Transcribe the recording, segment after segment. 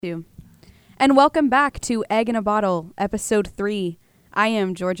2. And welcome back to Egg in a Bottle, episode 3. I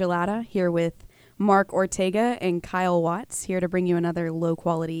am Georgia Latta here with Mark Ortega and Kyle Watts, here to bring you another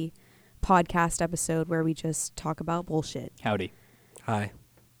low-quality podcast episode where we just talk about bullshit. Howdy. Hi.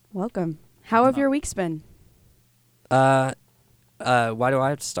 Welcome. How have your weeks been? Why do I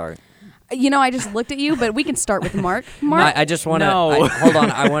have to start? You know, I just looked at you, but we can start with Mark. Mark? I just want to... No. Hold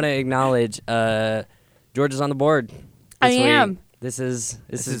on. I want to acknowledge George is on the board. I am. This is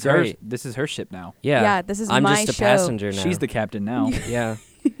her. great. This is her ship now. Yeah. Yeah, this is I'm my just a show. passenger now. She's the captain now. Yeah.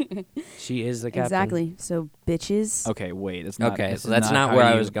 She is the captain. Exactly. So, bitches. Okay, wait. That's not. Okay, this so is that's not how where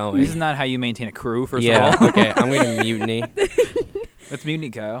I you- was going. This is not how you maintain a crew. First Yeah. of all. Okay. I'm going to mutiny. It's mutiny,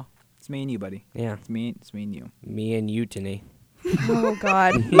 Kyle. It's me and you, buddy. Yeah. It's me and you. Me and Mutiny. Oh,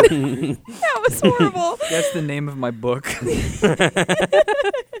 God. That was horrible. That's the name of my book.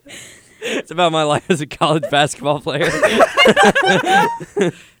 It's about my life as a college basketball player.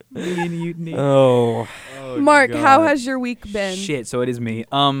 Me and Mutiny. Oh. Mark, how God. has your week been? Shit. So it is me.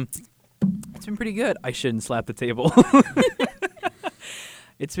 It's been pretty good. I shouldn't slap the table.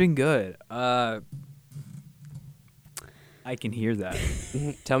 It's been good. I can hear that.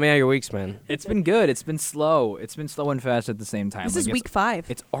 Tell me how your week's been. It's been good. It's been slow. It's been slow and fast at the same time. This Like, is it's- week 5.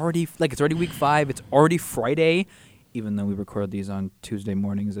 It's already week 5. It's already Friday, even though we record these on Tuesday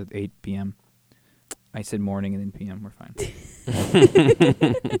mornings at 8 p.m. I said morning and then p.m. We're fine.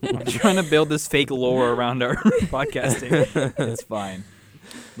 I'm trying to build this fake lore around our podcasting. It's fine.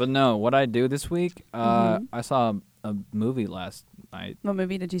 But no, what I do this week, I saw a movie last night. What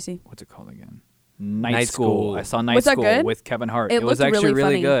movie did you see? What's it called again? Night Night School. School. I saw Night Was that School good? with Kevin Hart. It was looked actually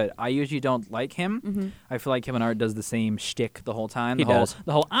really funny. good. I usually don't like him. Mm-hmm. I feel like Kevin Hart does the same shtick the whole time. He does.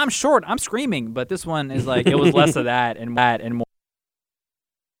 The whole I'm short, I'm screaming, but this one is like it was less of that and more.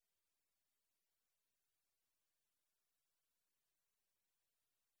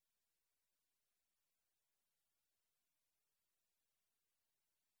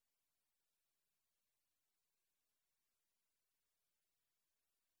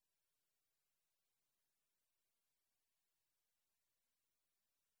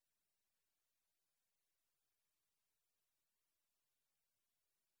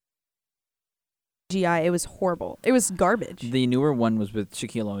 GI, it was horrible. It was garbage. The newer one was with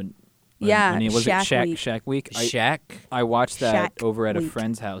Shaquille O'Neal. Yeah, was it Shaq Week. Shaq Week? Shaq? I watched that Shaq over at a Week.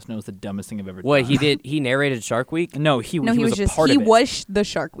 friend's house, and it was the dumbest thing I've ever What, done. he narrated Shark Week? No, he No, he was a just part he of it. was the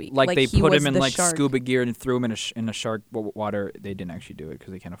Shark Week. Like they he put was him in the like shark. scuba gear and threw him in a shark water. They didn't actually do it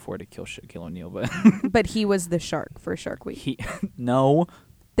because they can't afford to kill Shaquille O'Neal. But But he was the shark for Shark Week. he no.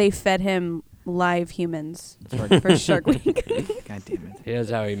 They fed him live humans Shark- for Shark Week. God damn it. Here's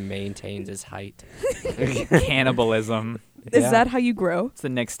how he maintains his height. Cannibalism. Is Yeah. that how you grow? It's the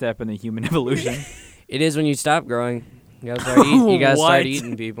next step in the human evolution. It is when you stop growing. You gotta start, you gotta What? start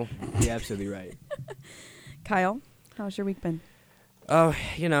eating people. You're absolutely right. Kyle, how's your week been? Oh,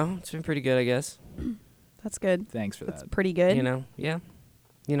 it's been pretty good, I guess. That's good. Thanks for That's that. pretty good. Yeah.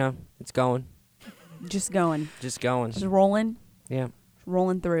 It's going. Just going. Just going. Just rolling. Yeah.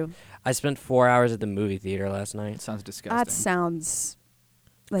 Rolling through. I spent 4 hours at the movie theater last night. It sounds disgusting. That sounds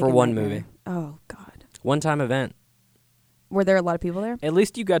like For a one nightmare. movie. Oh, God. One-time event. Were there a lot of people there? At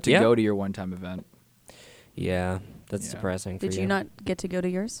least you got to Yeah. go to your one-time event. Yeah, that's Yeah. depressing for Did you not get to go to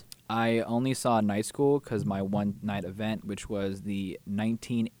yours? I only saw Night School because my one-night event, which was the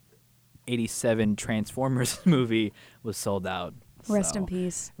 1987 Transformers movie, was sold out. Rest in So,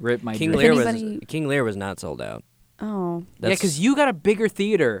 peace. Rip my King dream. Lear anybody- King Lear was not sold out. Oh. Yeah, because you got a bigger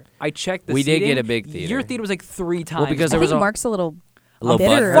theater. I checked the We did seating. get a big theater. Your theater was like 3 times. Well, because I there was think a- Mark's a little little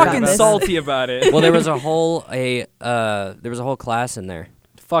bitter butthurt about fucking this. salty about it. Well, there was a whole class in there.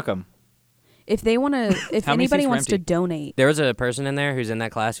 Fuck them. If they want to, if How many anybody seats were wants to empty? donate, There was a person in there who's in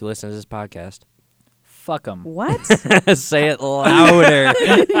that class who listens to this podcast. Fuck them. what? Say it louder.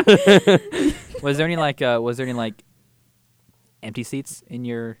 Was there any empty seats in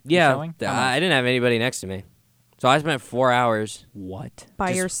your Yeah, showing? How much? I didn't have anybody next to me, so I spent 4 hours What? By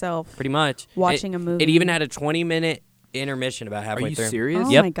Just yourself, pretty much watching a movie. It even had a 20-minute intermission about Are halfway you through. serious? Oh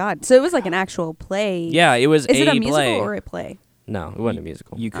Yep. my God! So it was like an actual play. Yeah, it was Is it a musical play. or a play? No, it wasn't a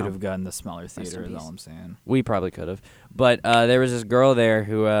musical. You could Oh. have gotten the smaller theater. in Is peace. all I'm saying. We probably could have, but there was this girl there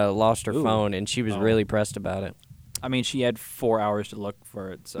who lost her Ooh. phone, and she was Oh. really pressed about it. I mean, she had 4 hours to look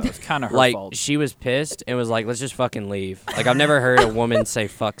for it, so it's kind of her Like fault. she was pissed and was like, "Let's just fucking leave." Like I've never heard a woman say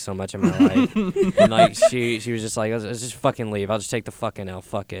 "fuck" so much in my life. And like she was just like, "Let's just fucking leave. I'll just take the fucking L.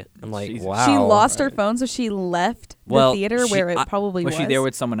 Fuck it." I'm like, Jesus. wow. She lost her phone, so she left the Well, theater she- where it I- probably was. Was she there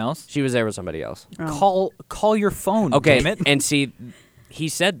with someone else? She was there with somebody else. Oh. Call your phone. Okay, Damn it. and see, he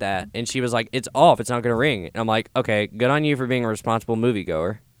said that, and she was like, "It's off. It's not gonna ring." And I'm like, "Okay, good on you for being a responsible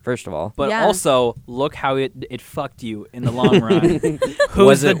moviegoer." First of all, But Yeah. also, look how it fucked you in the long run. Who's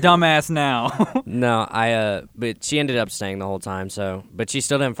Was the it- dumbass now? no, but she ended up staying the whole time. So, but she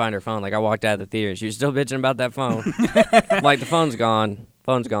still didn't find her phone. Like I walked out of the theater, she was still bitching about that phone. I'm like the phone's gone.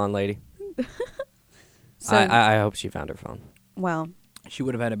 Phone's gone, lady. So, I hope she found her phone. well, She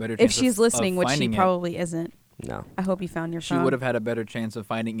would have had a better chance if she's of listening, which she finding it. probably isn't, No, I hope you found your She phone. would have had a better chance of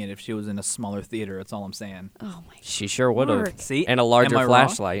finding it if she was in a smaller theater. That's all I'm saying. Oh my she sure would have. Mark. See? And a larger Am I wrong?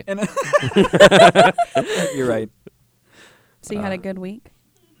 flashlight. And You're right. So you had a good week?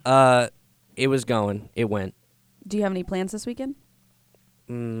 It was going. It went. Do you have any plans this weekend?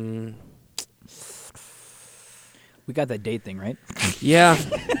 Mm, We got that date thing, right? yeah,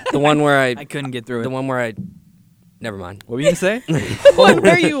 the one where I couldn't get through it. the one where I. Never mind. What were you going to say? What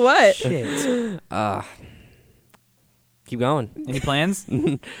were you what? Shit. Keep going. Any plans?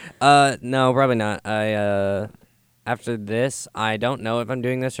 No, probably not. After this, I don't know if I'm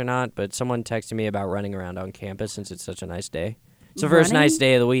doing this or not, but someone texted me about running around on campus since it's such a nice day. It's the first Running? nice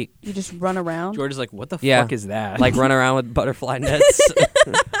day of the week. You just run around? George is like, what the Yeah. fuck is that? Like run around with butterfly nets.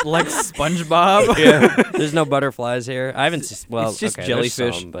 like SpongeBob? Yeah. There's no butterflies here. I haven't. Well, It's just okay, there's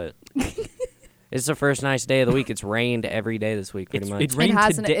jellyfish. some, but it's the first nice day of the week. It's rained every day this week, pretty much. It rained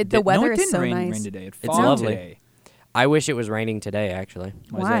hasn't- today. the weather no, it is didn't so rain, nice. rain today. It It's fogged lovely. Today. I wish it was raining today. Actually,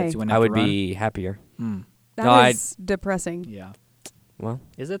 Why? Is Why? that? So you wouldn't I have would to run? be happier. That No, is depressing. Yeah. Well,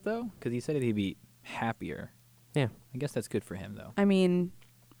 Is it though? Because he said he'd be happier. yeah. I guess that's good for him though. I mean,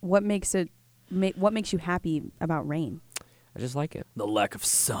 what makes it? What makes you happy about rain? I just like it. The lack of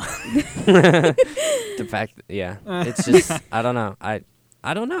sun. The fact, yeah, it's just I don't know. I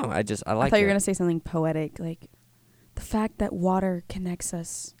don't know. I like I thought you were it. gonna say something poetic, like the fact that water connects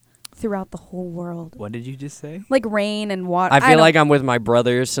us throughout the whole world, What did you just say? like rain and water. I feel don't- like I'm with my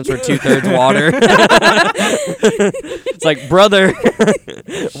brothers since we're 2/3 water. It's like, brother,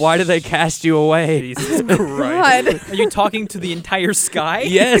 why did they cast you away? Jesus God. Christ. Are you talking to the entire sky?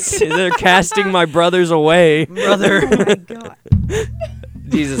 Yes, they're casting my brothers away. Brother. Oh my god.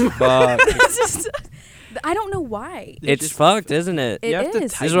 Jesus fuck. It's just, I don't know why. It's just- fucked, isn't it? It You have to is.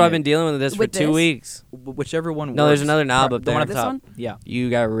 This is tighten what I've it. been dealing with this With for 2 this? weeks. Whichever one No, there's works. another knob up The one there. up This top. one? Yeah. You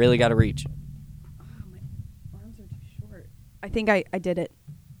really got to reach. Arms are too short. I think I did it.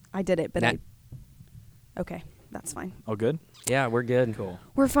 I did it, but Nah. okay, that's fine. Oh, good? Yeah, we're good. Cool.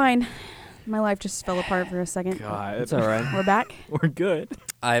 We're fine. My life just fell apart for a second. God. It's all right. We're back. We're good.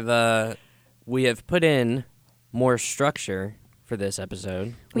 We have put in more structure for this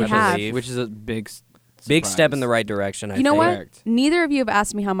episode. We I have. believe. Which is a Big step surprise. in the right direction. I You know think. what? Correct. Neither of you have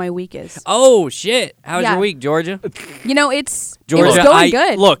asked me how my week is. Oh shit! How's Yeah. your week, Georgia? You know, it's Georgia, going I-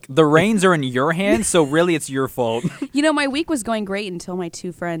 good. Look, the reins are in your hands, so really it's your fault. You know, my week was going great until my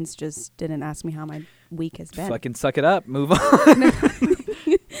two friends just didn't ask me how my week has been. Fucking suck it up. Move on.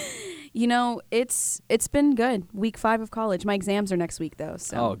 You know, it's been good. Week 5 of college. My exams are next week though,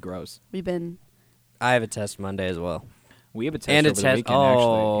 so Oh, gross. we've been. I have a test Monday as well, We have a test and a over the test. weekend, Oh,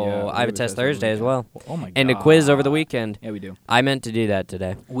 actually. Yeah, we I have a test over the Thursday as weekend. well, Oh my god. and a quiz over the weekend. Yeah, we do. I meant to do that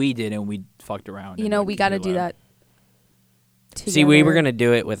today. We did, and we fucked around. You and know, then we got to did do lab. that. See, we were together. gonna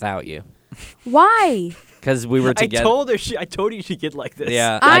do it without you Why? because we were together. I told you she'd get like this.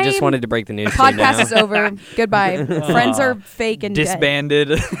 Yeah, I just I'm- wanted to break the news to you now. Podcast is over. Goodbye. Friends are fake and dead.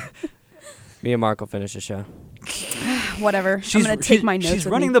 Disbanded. Me and Mark will finish the show. Whatever. I'm gonna take my notes. She's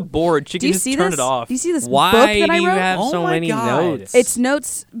with running me. the board. She Do can you just see turn this? it off. Do you see this Why book that do I you wrote? have Oh so my many God. notes? It's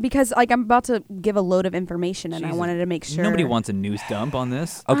notes because like I'm about to give a load of information and I Jesus. wanted to make sure Nobody wants a news dump on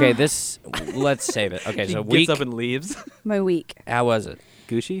this. Okay. This let's save it. Okay, She so gets week. up and leaves. my week. How was it?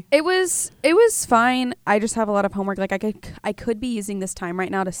 Gucci. It was fine. I just have a lot of homework. Like I could be using this time right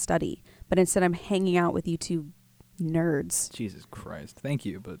now to study, but instead I'm hanging out with you two nerds. Jesus Christ. Thank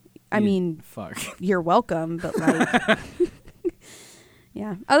you, but I mean, fuck. you're welcome, but like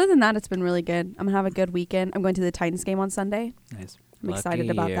yeah. Other than that, it's been really good. I'm gonna have a good weekend. I'm going to the Titans game on Sunday. Nice. I'm excited Lucky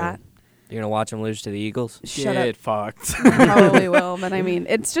about you. that. You're gonna watch them lose to the Eagles? Shut up. Get fucked. Probably will, but I mean,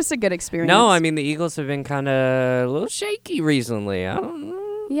 it's just a good experience. No, I mean the Eagles have been kind of a little shaky recently. I don't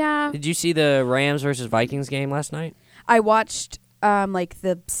know. yeah. Did you see the Rams versus Vikings game last night? I watched like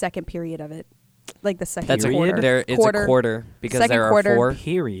the second period of it, like the second That's quarter. it's a quarter because Second there are quarter. 4.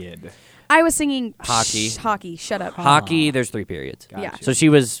 Period. I was singing Hockey. Hockey. Shut up. Hockey, there's 3 periods. Yeah. So she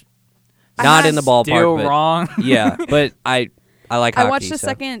was I not had in the ballpark. Still but wrong. yeah, but I like hockey. I watched the so.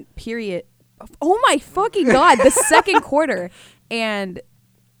 second period. Oh my fucking god! The second quarter, and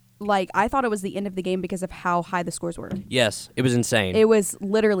like I thought it was the end of the game because of how high the scores were. Yes, it was insane. It was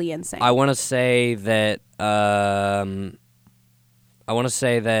literally insane. I want to say that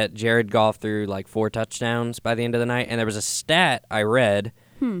Jared Goff threw like 4 touchdowns by the end of the night, and there was a stat I read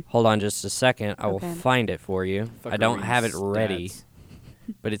Hold on just a second. I will Okay. find it for you. I don't have it ready, Stats.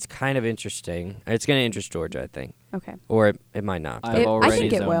 but it's kind of interesting. It's going to interest Georgia, I think. Okay. Or it might not. I've I already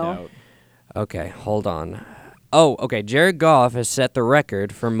think it zoned will. out. Okay, hold on. Oh, okay. Jared Goff has set the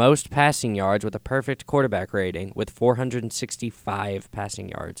record for most passing yards with a perfect quarterback rating with 465 passing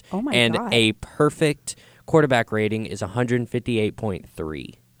yards. Oh my and God. a perfect quarterback rating is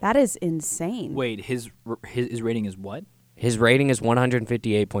 158.3. That is insane. Wait, his rating is what? His rating is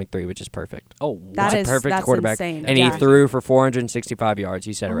 158.3, which is perfect. Oh, That It's is a perfect that's quarterback. insane. And Yeah. he threw for 465 yards.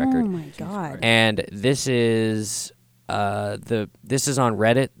 He set a record. Oh my God. And this is this is on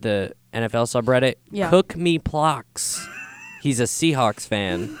Reddit, the NFL subreddit. Yeah. Cook Me Plox. He's a Seahawks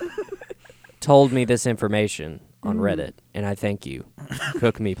fan. Told me this information on Reddit, and I thank you,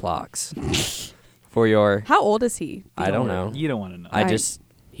 Cook Me Plox, for your. How old is he? I don't know. You don't want to know.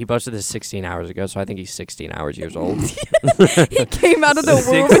 He posted this 16 hours ago, so I think he's 16 hours years old. He came out of the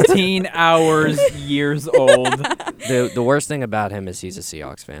womb. 16 hours years old. The worst thing about him is he's a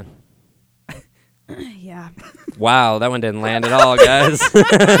Seahawks fan. Yeah. Wow, that one didn't land at all, guys.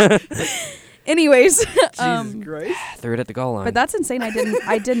 Anyways, Jesus Christ. Threw it at the goal line. but that's insane.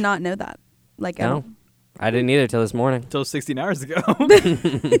 I did not know that. Like, I No, don't- I didn't either till this morning. Until 16 hours ago.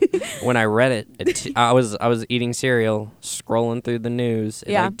 When I read it, I was eating cereal, scrolling through the news at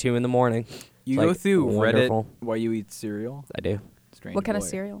Yeah. like 2 a.m. You Like, go through wonderful. Reddit while you eat cereal? I do. Strange what kind of boy.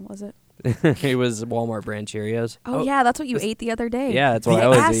 cereal was it? It was Walmart brand Cheerios. Oh, Oh, yeah, that's what you this- ate the other day. Yeah, that's what I I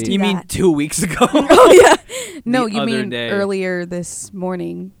always asked eat. you You mean that. 2 weeks ago? Oh yeah. No, The you other mean day. earlier this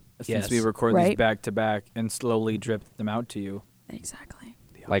morning. Since Yes. we record Right. these back to back and slowly drip them out to you. Exactly.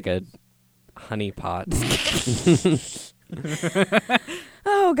 Like a honey pot.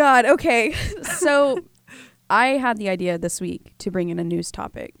 Oh God. Okay. So I had the idea this week to bring in a news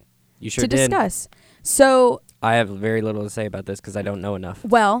topic You sure to did. discuss. So, I have very little to say about this because I don't know enough.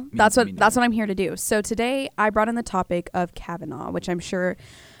 well, that's me what I'm here to do. So today I brought in the topic of Kavanaugh, which I'm sure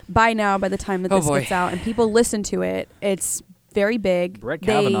by now, by the time that Oh, this boy. gets out and people listen to it, it's very big. Brett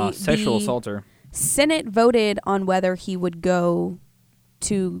Kavanaugh, sexual the assaulter. Senate voted on whether he would go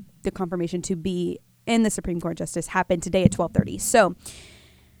to the confirmation to be in the Supreme Court justice. Happened today at 12:30. So,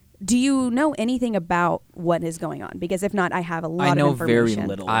 do you know anything about what is going on? Because if not, I have a lot I know of information. very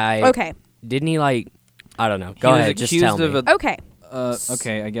little. Okay. Didn't he I don't know. He Go was ahead, just accused tell me. of a- Okay.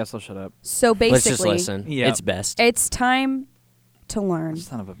 Okay, I guess I'll shut up. So Let's just basically, listen. Yeah. It's best. it's time to learn.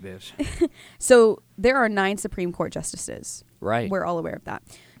 Son of a bitch. So there are 9 Supreme Court justices. Right. We're all aware of that.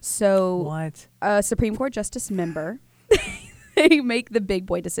 So What? a Supreme Court justice member, they make the big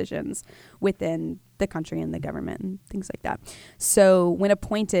boy decisions within the country and the government and things like that. So when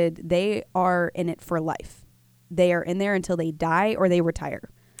appointed, they are in it for life. They are in there until they die or they retire.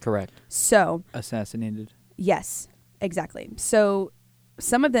 Correct. So Assassinated. yes, exactly. So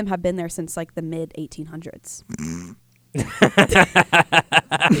some of them have been there since like the mid 1800s. Thank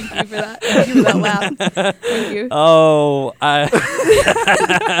you for that. Thank you for that laugh. Thank you. Oh,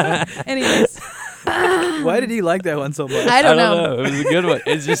 Anyways, Why did he like that one so much? I don't know. It was a good one.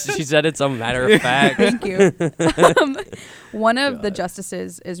 It's just she said it's a matter of fact. Thank you. One of the God.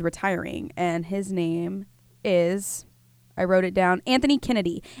 justices is retiring, and his name is, I wrote it down, Anthony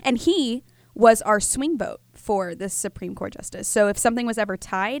Kennedy. And he was our swing vote for this Supreme Court justice. So if something was ever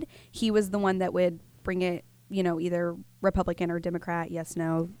tied, he was the one that would bring it, either Republican or Democrat, yes,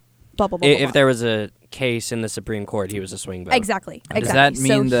 no, blah, blah, blah, blah, If blah. there was a case in the Supreme Court, he was a swing vote. Exactly. Does Exactly. that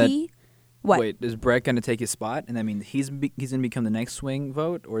mean so that- he, what? Wait, is Brett going to take his spot? And that means he's going to become the next swing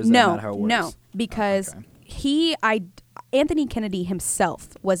vote? Or is that No, not how it works? no, because okay. Anthony Kennedy himself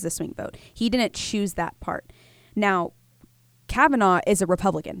was the swing vote. He didn't choose that part. Now, Kavanaugh is a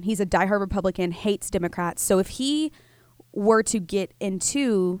Republican. He's a diehard Republican, hates Democrats. So if he were to get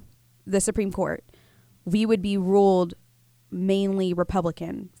into the Supreme Court, we would be ruled mainly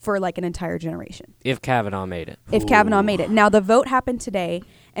Republican for like an entire generation. If Kavanaugh made it. If Kavanaugh made it. Now, the vote happened today,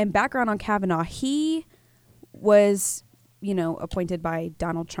 and background on Kavanaugh, he was, appointed by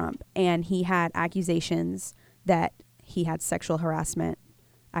Donald Trump, and he had accusations that he had sexual harassment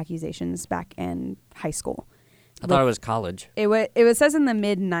accusations back in high school. I thought it was college. It was says in the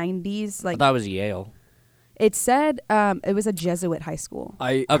mid 90s, I like thought it was Yale. it said it was a Jesuit high school.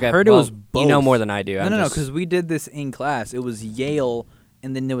 I Okay, heard it well, was both. You know more than I do. No, I'm no, just- because we did this in class. It was Yale,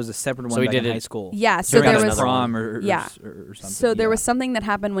 and then there was a separate one we back did in it- high school. Yeah, so During there his was prom or Yeah. or something. So there yeah. was something that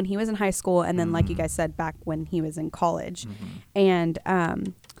happened when he was in high school, and then like you guys said, back when he was in college, and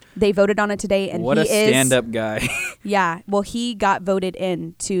They voted on it today, and what he a stand-up guy. Yeah, well, he got voted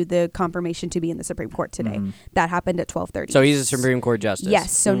in to the confirmation to be in the Supreme Court today. That happened at 12:30. So he's a Supreme Court justice.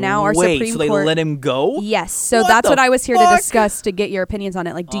 Yes. So now our Wait, Supreme so they Court. let him go? Yes. So What that's the what I was here to fuck? discuss to get your opinions on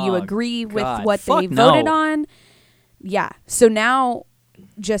it. Like, do you Oh, agree with God. what Fuck they voted no. on? Yeah. So now,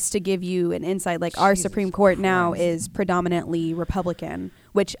 just to give you an insight, like our Supreme Court now is predominantly Republican,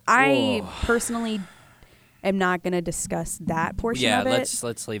 which I personally am not going to discuss that portion Yeah, of it.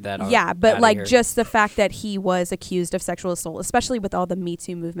 let's leave that on. Yeah, but outta like here. just the fact that he was accused of sexual assault, especially with all the Me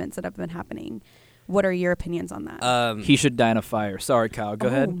Too movements that have been happening. What are your opinions on that? He should die in a fire. Sorry, Kyle. Go Oh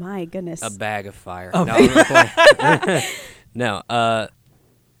ahead. my goodness. a bag of fire. Oh. No, I'm gonna play. No.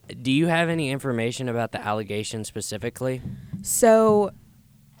 Do you have any information about the allegation specifically? So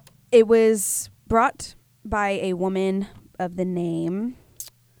it was brought by a woman of the name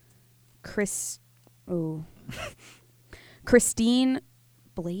Christine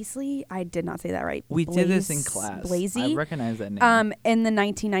Blasey. I did not say that right. We did this in class. Blasey. I recognize that name. In the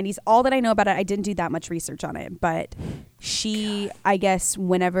 1990s. All that I know about it, I didn't do that much research on it, but she, I guess,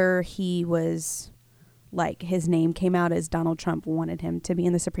 whenever he was, like, his name came out as Donald Trump wanted him to be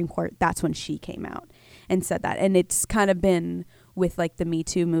in the Supreme Court, that's when she came out and said that. And it's kind of been with, like, the Me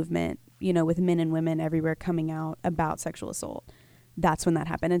Too movement, you know, with men and women everywhere coming out about sexual assault. That's when that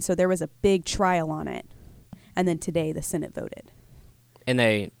happened. And so there was a big trial on it. And then today the Senate voted. And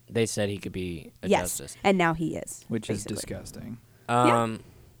they said he could be a Yes. justice. And now he is. Which basically. is disgusting.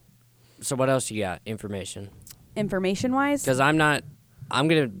 So what else you got? Information? Information-wise? Because I'm going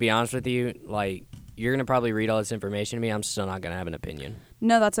to be honest with you, like, you're going to probably read all this information to me. I'm still not going to have an opinion.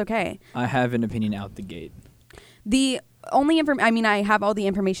 No, that's okay. I have an opinion out the gate. The only I have all the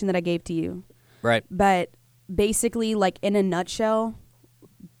information that I gave to you. Right. But basically, like, in a nutshell,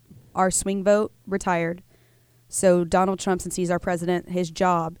 our swing vote retired. So Donald Trump, since he's our president, his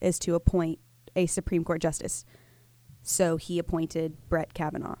job is to appoint a Supreme Court justice. So he appointed Brett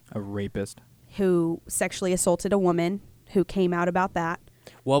Kavanaugh, A rapist. who sexually assaulted a woman, who came out about that.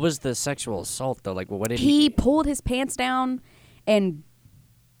 What was the sexual assault, though? Like, what did He pulled his pants down and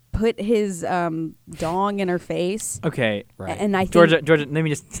put his dong in her face. Okay. Right. And I think Georgia, let me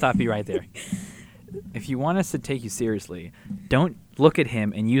just stop you right there. If you want us to take you seriously, don't look at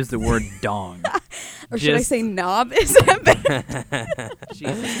him and use the word dong. or should I say knob? Is that better?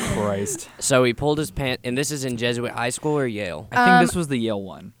 Jesus Christ. So he pulled his pants, and this is in Jesuit high school or Yale? I think this was the Yale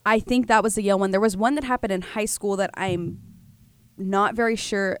one. I think that was the Yale one. There was one that happened in high school that I'm not very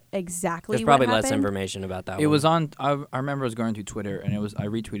sure exactly There's probably what less happened. information about that It one. was on. I remember I was going through Twitter and I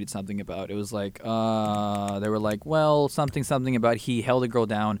retweeted something about. It was like they were like, well, something about he held a girl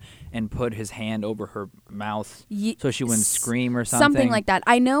down and put his hand over her mouth so she wouldn't scream or something. Something like that.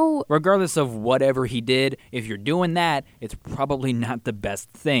 I know. Regardless of whatever he did, if you're doing that, it's probably not the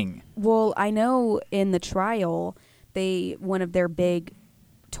best thing. Well, I know in the trial, one of their big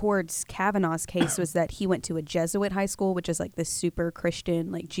towards Kavanaugh's case was that he went to a Jesuit high school, which is like this super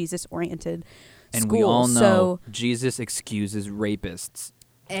Christian, like Jesus-oriented And school. we all know So Jesus excuses rapists.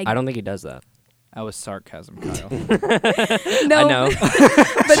 I don't think he does that. That was sarcasm, Kyle. no, I know.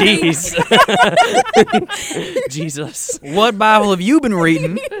 but Jeez. Jesus. What Bible have you been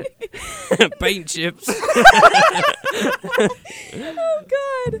reading? Paint chips. Oh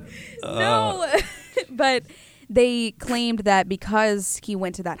God, no. But they claimed that because he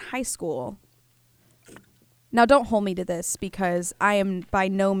went to that high school. Now, don't hold me to this because I am by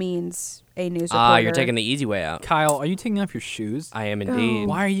no means a news reporter. You're taking the easy way out. Kyle, are you taking off your shoes? I am indeed.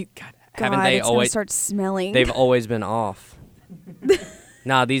 Why are you? God, Haven't God, they it's gonna always? start smelling. They've always been off.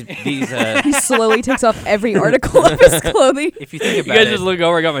 Nah, these. He slowly takes off every article of his clothing. if you think You about guys it, just look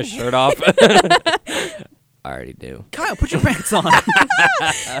over. I got my shirt off. I already do. Kyle, put your pants on. God.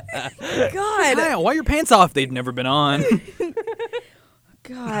 Kyle, why are your pants off? They've never been on.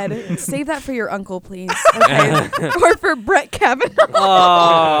 God. Save that for your uncle, please. Okay. Or for Brett Kavanaugh.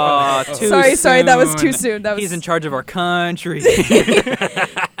 Oh, too Sorry, that was soon. too soon. That was He's in charge of our country.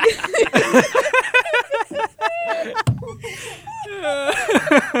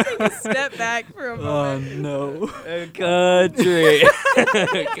 Step back for a Oh moment. no. Country.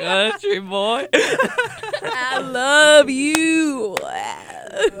 Country boy. I love you.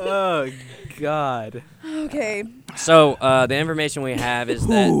 Oh God. Okay. So the information we have is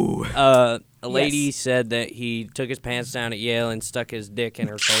that a lady Yes. said that he took his pants down at Yale and stuck his dick in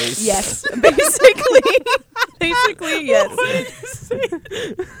her face. Yes. Basically. Basically, yes.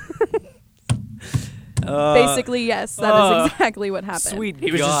 Basically, yes. That is exactly what happened. Sweet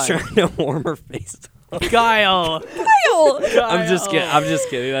He was God. just trying to warm her face. Kyle. Kyle. I'm just kidding. I'm just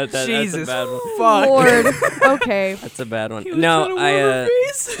kidding. That's Jesus a bad one. fuck. Lord. Okay. That's a bad one. He was No, trying to warm her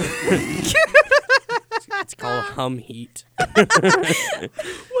face. Hum heat. What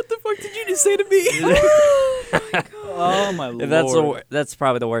the fuck did you just say to me? Oh my lord. That's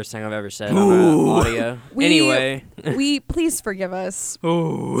probably the worst thing I've ever said on audio. Anyway. Please forgive us.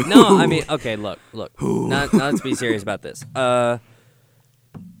 Ooh. No, I mean, okay, look. Now let's be serious about this. I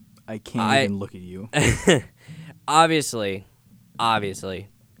can't even look at you. Obviously,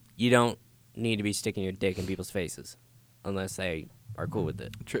 you don't need to be sticking your dick in people's faces unless they are cool with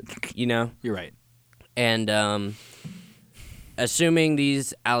it. You know? You're right. And assuming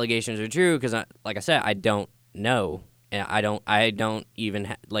these allegations are true, because like I said, I don't know, and I don't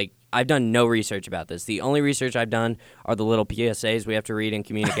even I've done no research about this. The only research I've done are the little PSAs we have to read in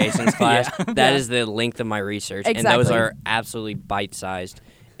communications class. Yeah. That is the length of my research, Exactly. and those are absolutely bite-sized.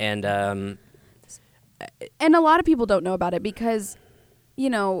 And a lot of people don't know about it because, you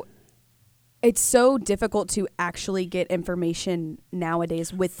know, it's so difficult to actually get information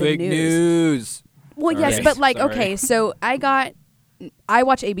nowadays with the Fake news. Well, Sorry. yes, but like, Sorry. okay, so I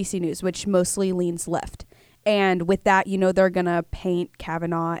watch ABC News, which mostly leans left. And with that, you know, they're going to paint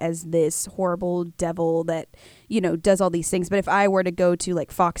Kavanaugh as this horrible devil that, you know, does all these things. But if I were to go to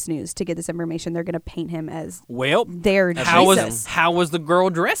like Fox News to get this information, they're going to paint him as their Jesus. How was the girl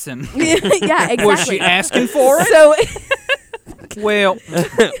dressing? Yeah, exactly. Was she asking for it? So Well,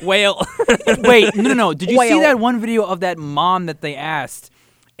 wait, no. Did you see that one video of that mom that they asked,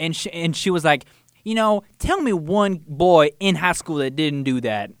 and she was like, you know, tell me one boy in high school that didn't do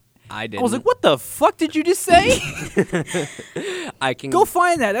that. I didn't. I was like, what the fuck did you just say? I can Go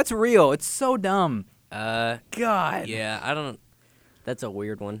find that. That's real. It's so dumb. God. Yeah, I don't. That's a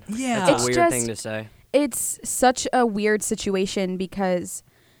weird one. Yeah. That's It's a weird just- thing to say. it's such a weird situation because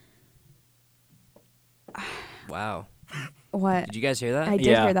Wow. what? Did you guys hear that? I did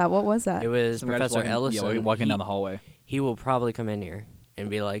Yeah. hear that. What was that? It was Some guy just Professor walking- Ellison. Yeah, walking down the hallway. He will probably come in here and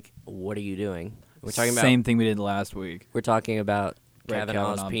be like, "What are you doing?" We're talking about. Same thing we did last week. We're talking about Brett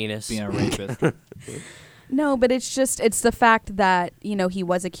Kavanaugh's Kavanaugh penis. being a rapist. No, but it's the fact that, you know, he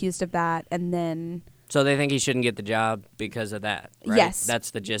was accused of that and then So they think he shouldn't get the job because of that, right? Yes.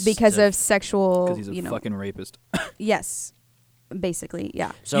 That's the gist. because of Because sexual, he's a you know, fucking rapist. yes, basically,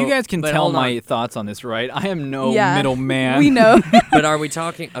 yeah. So, you guys can but tell hold on. my thoughts on this, right? I am no Yeah. middleman. We know. But are we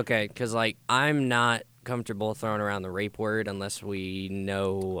talking? Okay, because like I'm not comfortable throwing around the rape word unless we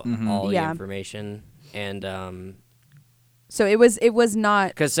know all the Yeah. information, and So it was not.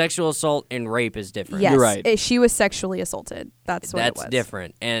 because sexual assault and rape is different. Yes, You're right. She was sexually assaulted. That's what it was. That's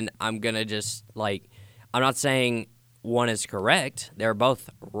different, and I'm gonna just like I'm not saying one is correct. They're both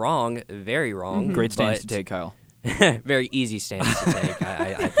wrong, very wrong. Mm-hmm. Great stance but- to take, Kyle. Very easy stance to take,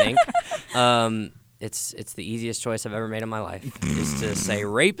 I think. It's the easiest choice I've ever made in my life, is to say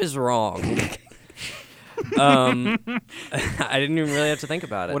rape is wrong. I didn't even really have to think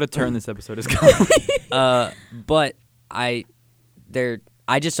about it. What a turn this episode has gone. But I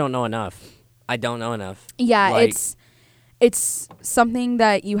just don't know enough. I don't know enough. Yeah, Like, it's something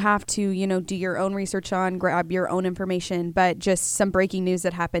that you have to, you know, do your own research on, grab your own information. But just some breaking news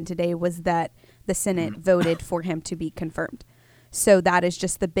that happened today was that the Senate voted for him to be confirmed. So that is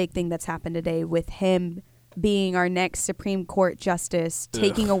just the big thing that's happened today with him being our next Supreme Court justice,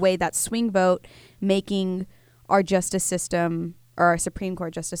 taking away that swing vote, making our justice system or our Supreme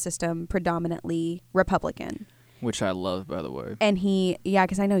Court justice system predominantly Republican. Which I love, by the way, And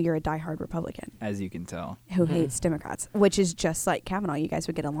because I know you're a diehard Republican as you can tell. who hates Democrats, which is just like Kavanaugh. You guys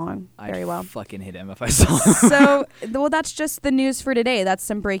would get along very I'd well. fucking hit him if I saw him. So, well, that's just the news for today. That's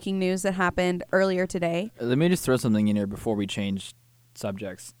some breaking news that happened earlier today. Let me just throw something in here before we change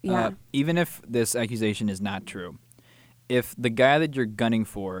subjects. Yeah. Even if this accusation is not true, if the guy that you're gunning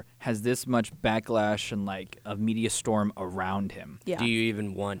for has this much backlash and like a media storm around him, Yeah. do you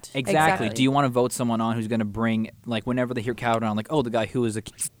even want? exactly. Exactly. Do you want to vote someone on who's going to bring, like, whenever they hear Kavanaugh, like, oh, the guy who is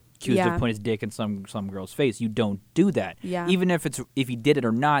accused Yeah. of putting his dick in some girl's face? You don't do that. Yeah. Even if he did it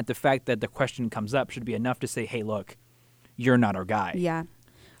or not, the fact that the question comes up should be enough to say, hey, look, you're not our guy. Yeah.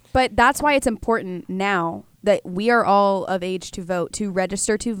 But that's why it's important now that we are all of age to vote, to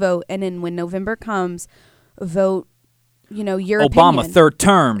register to vote. And then when November comes, vote, you know, your Obama, opinion. third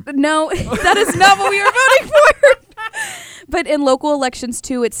term. No, that is not what we are voting for. But in local elections,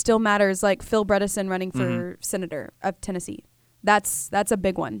 too, it still matters. Like Phil Bredesen running for senator of Tennessee. That's a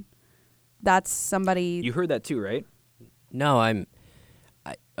big one. That's somebody. You heard that too, right? No,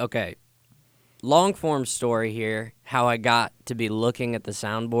 okay. Long form story here. How I got to be looking at the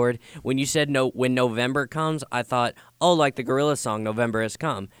soundboard. When you said when November comes, I thought, oh, like the Gorillaz song, November Has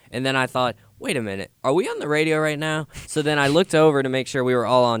Come. And then I thought, wait a minute, are we on the radio right now? So then I looked over to make sure we were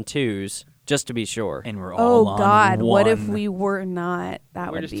all on twos, just to be sure. And we're all Oh on God! What if one. we were not? That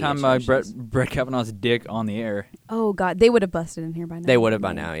We're would just be talking about atrocious. Brett Kavanaugh's dick on the air Oh God! They would have busted in here by now. They would have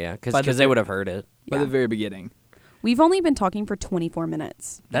by now, yeah, By the because they would have heard it. by Yeah. the very beginning. We've only been talking for 24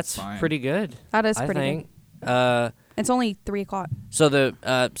 minutes. That's fine. pretty good. That is I pretty think. good. It's only 3:00.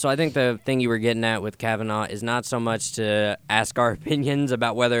 So I think the thing you were getting at with Kavanaugh is not so much to ask our opinions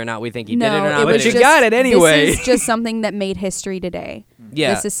about whether or not we think he did it or not. it But was you just, got it anyway. This is just something that made history today.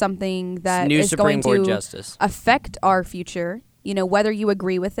 Yeah. This is something that New is Supreme going Court to justice. affect our future. You know, whether you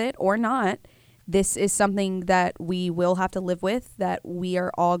agree with it or not, this is something that we will have to live with, that we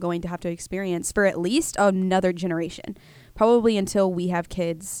are all going to have to experience for at least another generation, probably until we have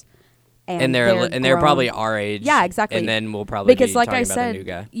kids. And they're grown. probably our age. Yeah, exactly. And then we'll probably Because be like talking I about a new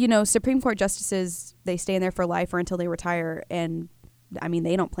guy. said, you know, Supreme Court justices, they stay in there for life or until they retire, and I mean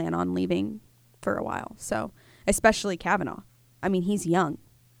they don't plan on leaving for a while. So especially Kavanaugh. I mean, he's young.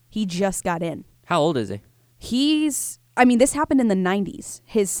 He just got in. How old is he? This happened in the 90s.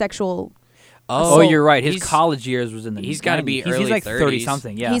 His sexual Oh, So you're right. His he's- college years was in the. he's gotta be 90s. He's early like 30 30s.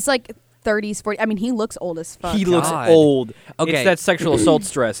 something. Yeah. He's like 30s, 40s. I mean, he looks old as fuck. he looks God. old. Okay. It's that sexual assault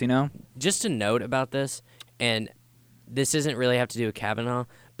stress, you know. Just a note about this, and this doesn't really have to do with Kavanaugh,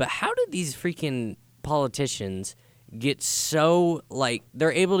 but how did these freaking politicians get so, like,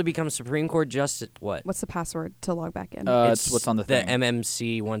 they're able to become Supreme Court justice? What? What's the password to log back in? It's what's on the thing.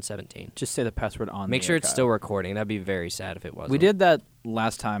 MMC 117. Just say the password on. Make the sure it's archive. still recording. That'd be very sad if it wasn't. We did that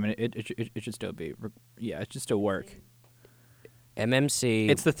last time, and it should still be. Yeah, it should still work. MMC.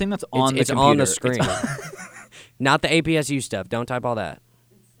 It's the thing that's on it's the on the computer. screen. Not the APSU stuff. Don't type all that.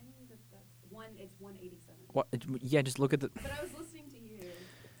 It's 187. What? Yeah, just look at the. But I was listening to you.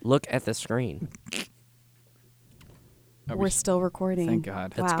 Look at the screen. We're still recording. Thank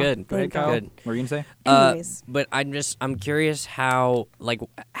God. That's Wow. good. Go ahead, Thank Kyle. God. Good. What were you gonna say? Anyways. But I'm curious how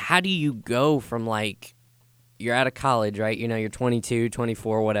do you go from like you're out of college, right? You know, you're 22,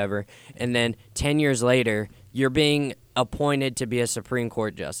 24, whatever, and then 10 years later, you're being appointed to be a Supreme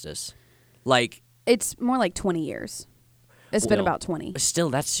Court justice. Like, It's more like 20 years. It's been Well, about 20.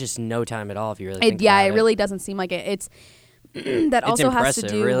 still, that's just no time at all if you really think Yeah, about it really doesn't seem like it. It's that It's also has to impressive,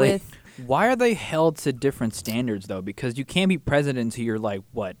 do really. with Why are they held to different standards though? Because you can't be president until you're like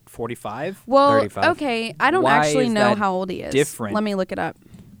what, 45? well, 35. okay, I don't Why actually is know that how old he is. different? Let me look it up. I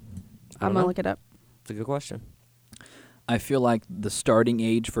don't I'm gonna know. look it up. It's a good question. I feel like the starting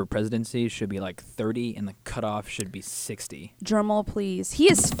age for presidency should be like 30, and the cutoff should be 60. Drumroll, please.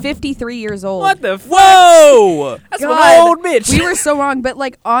 He is 53 years old. the? Whoa! That's God, an old bitch. We were so wrong, but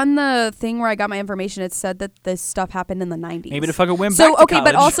like on the thing where I got my information, it said that this stuff happened in the 90s. Maybe to fucking win So back to okay,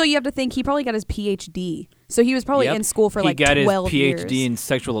 but college. also you have to think he probably got his PhD. So he was probably Yep. in school for he like got 12 his years. PhD in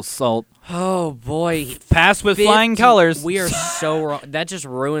sexual assault. Oh boy, Passed with flying 50 colors. We are so wrong. That just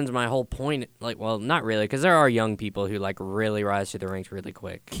ruins my whole point. Like, well, not really, because there are young people who like really rise through the ranks really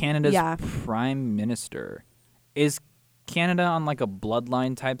quick. Canada's Yeah. prime minister. Is Canada on like a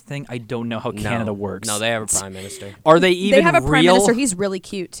bloodline type thing? I don't know how Canada No. works. No, they have a prime minister. Are they even They have a prime real? minister. He's really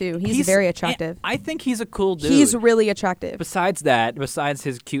cute too. He's very attractive. I think he's a cool dude. He's really attractive. Besides that, besides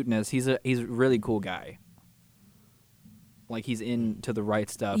his cuteness, he's a really cool guy. Like he's into the right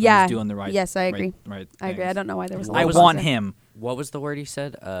stuff. and Yeah. he's doing the right. Yes, I agree. Right. I agree. I things. don't know why there was a What I was want that. him. What was the word he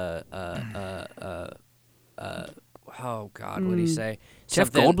said? Oh God, what did he say?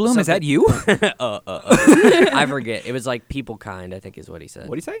 Jeff Something- Goldblum, is that something- you? I forget. It was like people kind, I think is what he said.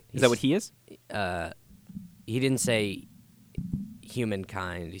 What do you say? Is that what he is? He didn't say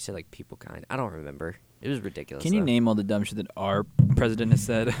humankind. He said like people kind. I don't remember. It was ridiculous. Can you though. name all the dumb shit that our president has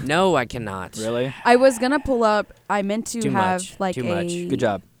said? No, I cannot. Really? I was gonna pull up. I meant to Too have much. like Too a much. Good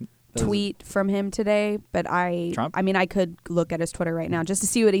job. That was- tweet from him today, but Trump? I mean, I could look at his Twitter right now just to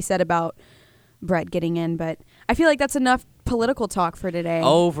see what he said about Brett getting in. But I feel like that's enough political talk for today.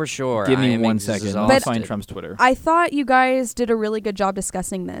 Oh, for sure. Give I me am 1 second. I'll But- exhausted. find Trump's Twitter. I thought you guys did a really good job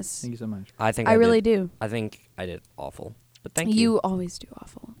discussing this. Thank you so much. I think I really did. do. I think I did awful. But thank you. You always do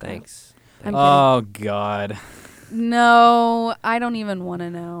awful. Thanks. I'm Oh God, No, I don't even want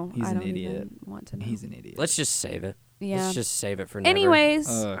to know. He's I an don't idiot. even want to know. he's an idiot. Let's just save it. yeah. Let's just save it for never. Anyways,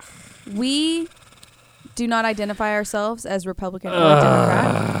 Ugh. we do not identify ourselves as Republican or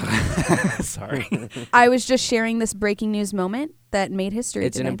Democrat. Sorry. I was just sharing this breaking news moment that made history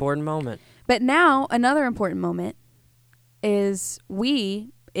It's an today. important moment. But now another important moment is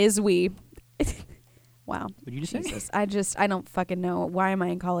we. Wow. What did you just say? Jesus. I don't fucking know. Why am I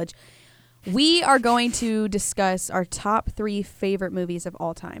in college? We are going to discuss our top 3 favorite movies of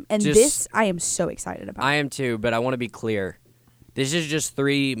all time. And Just- this I am so excited about. I am too, but I want to be clear. This is just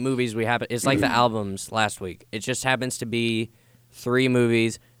 3 movies we have. It's like the albums last week. It just happens to be 3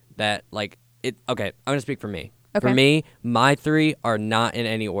 movies that like it. Okay, I'm gonna speak for me. Okay. For me, my 3 are not in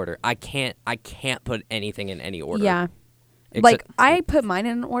any order. I can't put anything in any order. Yeah. Like, I put mine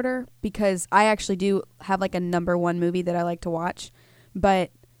in an order because I actually do have, like, a number 1 movie that I like to watch.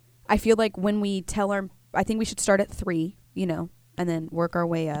 But I feel like when we I think we should start at 3, and then work our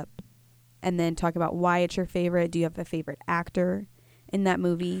way up. And then talk about why it's your favorite. Do you have a favorite actor in that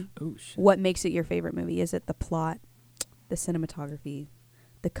movie? Oh, shit. What makes it your favorite movie? Is it the plot, the cinematography,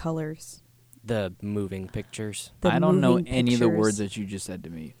 the colors? The moving pictures. The I don't know moving any of the pictures. words that you just said to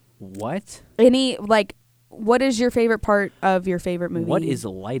me. What? What is your favorite part of your favorite movie? What is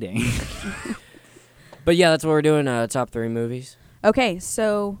lighting? But yeah, that's what we're doing. Top 3 movies. Okay,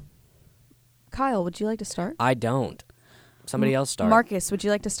 so Kyle, would you like to start? I don't. Somebody else start. Marcus, would you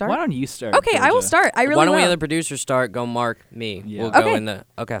like to start? Why don't you start? Okay, I will Georgia? start. I really Why don't we will. have the producers start? Go Mark, me. Yeah. We'll go Okay. in the...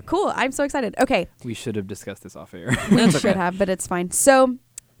 Okay. Cool. I'm so excited. Okay, We should have discussed this off air. we That's should okay. have, but it's fine. So,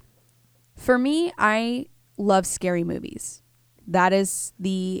 for me, I love scary movies. That is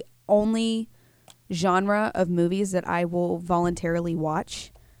the only genre of movies that I will voluntarily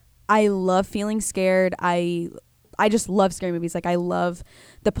watch. I love feeling scared. I just love scary movies. Like, I love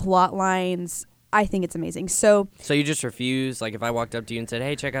the plot lines. I think it's amazing. So you just refuse? Like, if I walked up to you and said,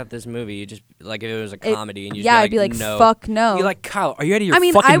 hey, check out this movie, you just... Like, if it was a comedy and you yeah, just I'd be like, no. fuck no. You're like, Kyle, are you out of your I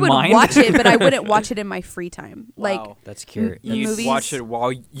mean, fucking I would mind? watch it, but I wouldn't watch it in my free time. Like, Wow. That's curious. The You'd movies- watch it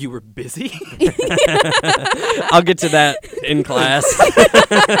while you were busy? I'll get to that in class.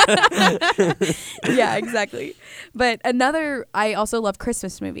 yeah, exactly. But I also love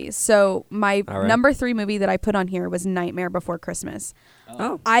Christmas movies. So my All right. number 3 movie that I put on here was Nightmare Before Christmas.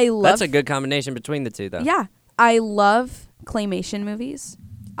 Oh. I love. That's a good combination between the two, though. Yeah, I love claymation movies.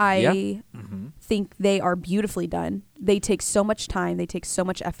 I Yeah. Mm-hmm. think they are beautifully done. They take so much time. They take so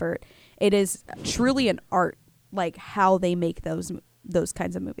much effort. It is truly an art, like how they make those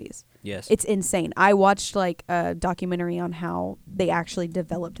kinds of movies. Yes. It's insane. I watched like a documentary on how they actually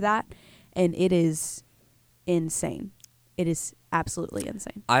developed that, and it is insane. It is absolutely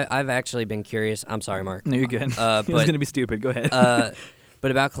insane. I've actually been curious. I'm sorry, Mark. No, you're good. It was but- going to be stupid. Go ahead. But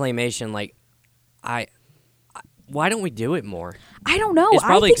about claymation, like, why don't we do it more? I don't know. It's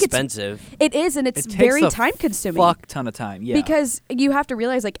probably I think expensive. It is, and it's It takes very a time consuming. Fuck ton of time. Yeah. Because you have to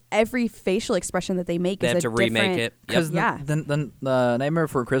realize, like, every facial expression that they make They is have to remake it. Yep. Because Yeah. the Nightmare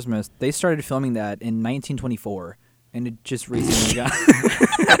Before Christmas, they started filming that in 1924, and it just recently got. I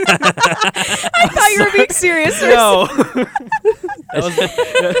thought you were being serious. No.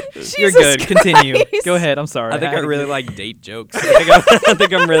 You're good. Continue. Christ. Go ahead. I'm sorry. I think I had to really get- like date jokes. I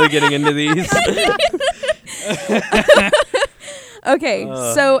think I'm really getting into these. Okay,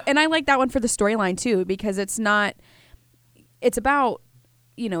 so, and I like that one for the storyline, too, because it's about, it's about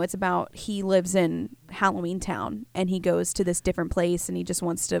he lives in Halloween Town, and he goes to this different place, and he just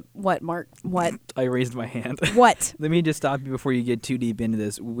wants to, what? I raised my hand. What? Let me just stop you before you get too deep into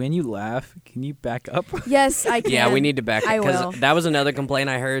this. When you laugh, can you back up? Yes, I can. Yeah, we need to back I up will. because that was another complaint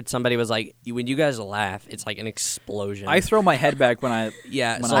I heard. Somebody was like, "When you guys laugh, it's like an explosion." I throw my head back when I.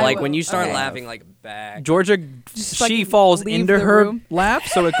 yeah, when so I like will. when you start Okay. laughing, like back. Georgia, Just she fucking falls leave into the her room. laugh,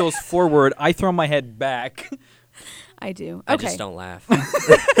 so it goes forward. I throw my head back. I do. I Okay. just don't laugh.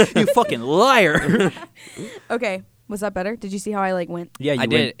 You fucking liar. Okay. Was that better? Did you see how I, like, went? Yeah, you I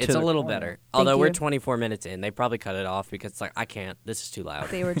did. went to It's a the little corner. better. Although we're you. 24 minutes in, they probably cut it off because it's like I can't. This is too loud.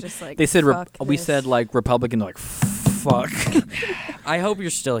 They were just like, They said fuck we this. said like Republican, like fuck. I hope you're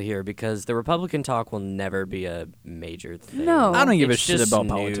still here because the Republican talk will never be a major thing. No. I don't give a It's shit just about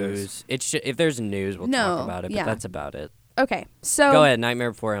news. politics. It's if there's news, we'll No, talk about it. yeah. But that's about it. Okay, so. Go ahead.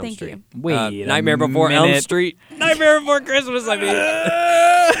 Nightmare Before Elm Thank Street. you. Wait, a Nightmare Before Elm minute. Street. Nightmare Before Christmas. I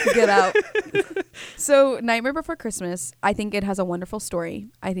mean. Get out. So, Nightmare Before Christmas, I think it has a wonderful story.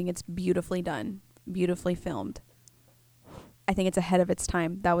 I think it's beautifully done, beautifully filmed. I think it's ahead of its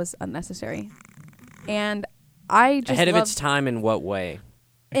time. That was unnecessary. And I just Ahead of love its time in what way?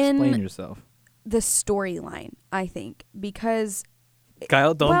 Explain in yourself, the storyline, I think, because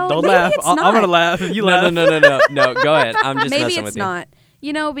Kyle. Don't Well, maybe laugh. it's I'm gonna not. laugh if you No, laugh. no. Go ahead. I'm just maybe messing it's with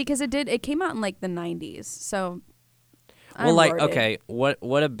you. not. Because it came out in like the 90s. So Well, like, okay, what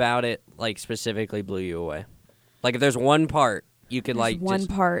about it, like, specifically blew you away? Like, if there's one part, you could, like, one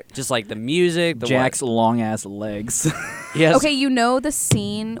part. just like the music, the Jack's long ass legs. Yes. Okay, the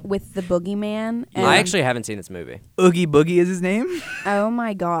scene with the boogeyman. And, I actually haven't seen this movie. Oogie Boogie is his name. Oh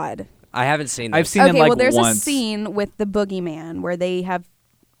my God. I haven't seen this. I've seen Okay, him like well, there's once. a scene with the boogeyman where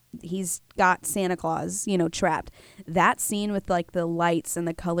he's got Santa Claus, trapped. That scene with like the lights and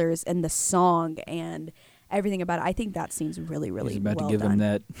the colors and the song and everything about it, I think that scene's really, really He's about well to give done. him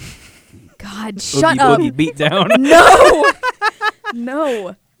that God, Oogie shut up. Boogie beat down. No.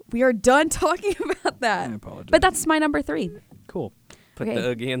 No. We are done talking about I that. apologize. But that's my number 3. cool. Put Okay. the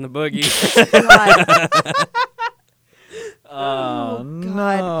Oogie in the boogie. God. Oh,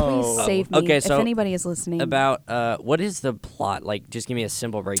 God, please save me. Okay, so if anybody is listening. About what is the plot? Like, just give me a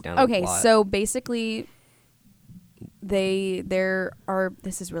simple breakdown of the Okay, plot. so basically, there are.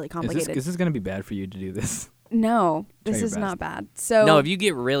 This is really complicated. Is this going to be bad for you to do this? No, Try this your is not best. bad. So no, if you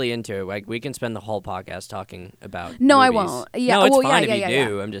get really into it, like we can spend the whole podcast talking about. No, I movies. won't. Yeah, no, it's well, yeah, fine yeah, if yeah, you yeah.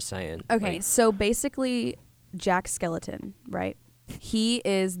 do. I'm just saying. Okay, like, so basically, Jack Skellington, right? He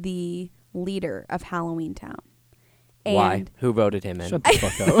is the leader of Halloween Town. why? And Who voted him in? Shut the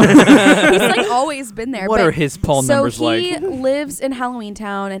fuck up. he's like always been there. What but are his poll so numbers he like? lives in Halloween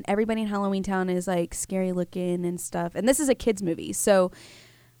Town, and everybody in Halloween Town is like scary looking and stuff. And this is a kids movie, so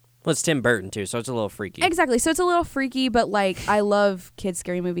Well, it's Tim Burton too, so it's a little freaky. exactly. So it's a little freaky, but like I love kids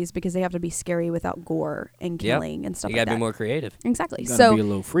scary movies because they have to be scary without gore and Yep. killing and stuff You like gotta that. be more creative. Exactly. Gotta So be a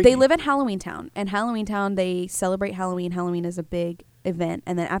little freaky. they live in Halloween Town, and Halloween Town they celebrate Halloween. Halloween is a big event,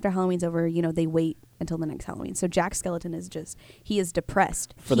 and then after Halloween's over, they wait until the next Halloween. So Jack Skellington is he is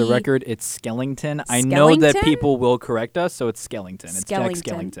depressed. For the He- record, it's Skellington. I know that Skellington? people will correct us, so it's Skellington. It's Jack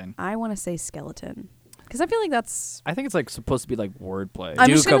Skellington. Skellington. I want to say skeleton because I feel like that's. I think it's like supposed to be like wordplay. I'm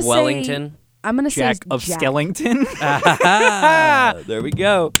just Duke of gonna say- Wellington. I'm gonna Jack say of Jack. Skellington. There we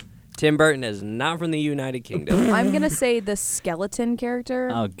go. Tim Burton is not from the United Kingdom. I'm gonna say the skeleton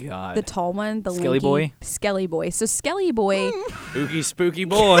character, Oh God. the tall one, the Skelly lanky- boy? Skelly boy. So Skelly boy Spooky, spooky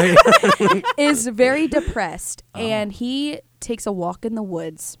boy. is very depressed, Oh. and he takes a walk in the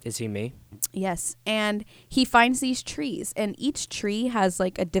woods. Is he me? Yes, and he finds these trees, and each tree has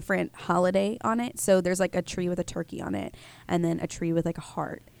like a different holiday on it. So there's like a tree with a turkey on it, and then a tree with like a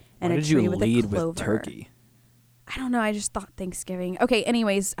heart, and Why a did tree you with lead a clover. with turkey? I don't know. I just thought Thanksgiving. Okay.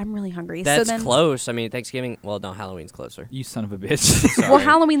 Anyways, I'm really hungry. That's so then, close. I mean, Thanksgiving. Well, no, Halloween's closer. You son of a bitch. Sorry. Well,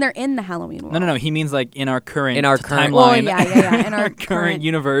 Halloween. They're in the Halloween world. No. He means like in our current current- timeline. Well, yeah. In our current current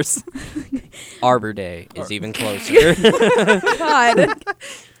universe. Arbor Day is even closer. God.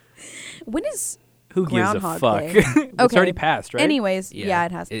 When is Who gives a Groundhog fuck? Day? It's Okay. already passed, right? Anyways, yeah,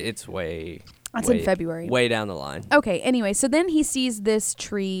 it has. It's way. That's way, in February. Way down the line. Okay. Anyway, so then he sees this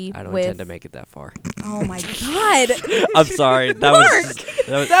tree I don't with. intend to make it that far. Oh my God. I'm sorry. That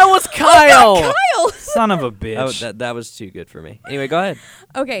was That was Kyle. Kyle. Son of a bitch. that was too good for me. Anyway, go ahead.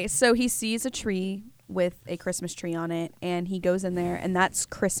 Okay, so he sees a tree with a Christmas tree on it, and he goes in there, and that's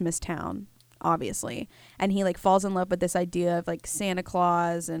Christmas Town, obviously. And he like falls in love with this idea of like Santa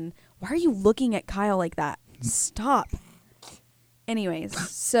Claus. And why are you looking at Kyle like that? Stop. Anyways,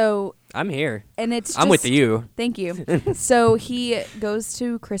 so I'm here. and it's I'm with just- you. Thank you. So he goes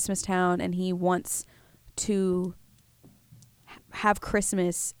to Christmas Town, and he wants to have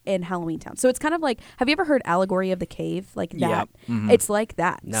Christmas in Halloween Town. So it's kind of like, have you ever heard Allegory of the Cave? Like that. Yep. Mhm. It's like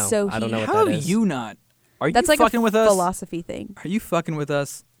that. No, so I don't he- know what How that have is. you not? Are That's you like fucking a with us? philosophy thing. Are you fucking with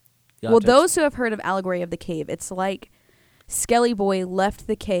us? Well, those who have heard of Allegory of the Cave, it's like Skelly Boy left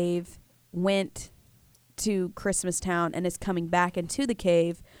the cave, went to Christmas Town, and is coming back into the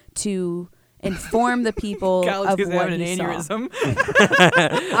cave to inform the people Kyle's of just what having he an saw.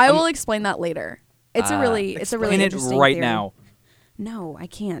 aneurysm. I will explain that later. It's a really Explain it interesting right theory. now. No, I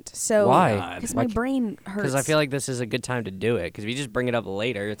can't. So Why? Because my brain hurts. Because I feel like this is a good time to do it. Because if you just bring it up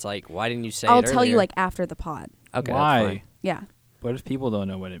later, it's like, why didn't you say I'll it tell you earlier? like after the pod. Okay, Why? that's fine. Yeah. What if people don't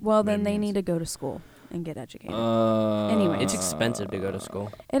know what it? Well, what then it they means? need to go to school and get educated. Anyway, It's expensive to go to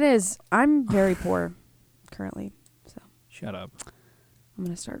school. It is. I'm very poor currently, so Shut up. I'm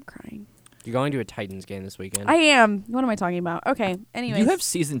gonna start crying. You're going to a Titans game this weekend. I am. What am I talking about? Okay. Anyways. You have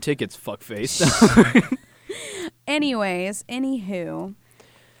season tickets, fuckface. Anywho.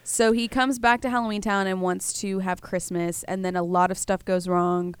 So he comes back to Halloween Town and wants to have Christmas, and then a lot of stuff goes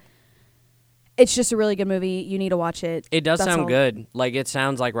wrong. It's just a really good movie. You need to watch it. It does That's sound all. good. Like, it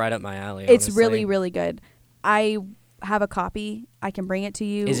sounds like right up my alley. It's honestly. really, really good. I have a copy. I can bring it to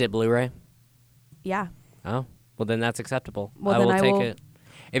you. Is it Blu-ray? Yeah. Oh, well then that's acceptable. Well, I then will I take will- it.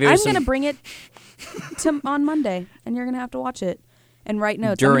 If it I'm was going to some- bring it on Monday, and you're going to have to watch it and write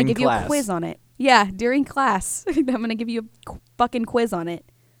notes. I'm During going to give you a class. quiz on it. Yeah, during class. I'm going to give you a fucking quiz on it.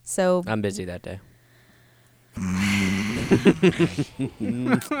 So, I'm busy that day.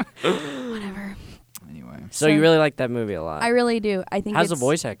 whatever. Anyway, So you really like that movie a lot. I really do. I think How's the it's,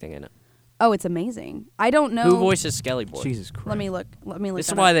 voice acting in it? Oh, it's amazing. I don't know. Who voices Skelly Boy? Jesus Christ. Let me look. This is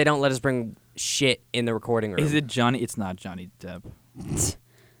that why up. they don't let us bring shit in the recording room. Is it Johnny? It's not Johnny Depp.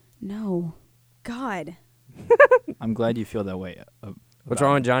 No. God. I'm glad you feel that way. What's about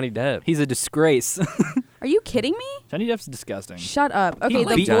wrong him. with Johnny Depp? He's a disgrace. Are you kidding me? Johnny Depp's disgusting. Shut up. Okay, He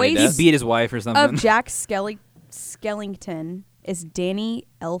the beat Johnny He Depp. voice beat his wife or something. of Jack Skellington is Danny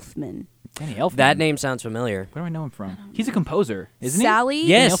Elfman. Danny Elfman. That name sounds familiar. Where do I know him from? He's a composer, isn't Sally? he?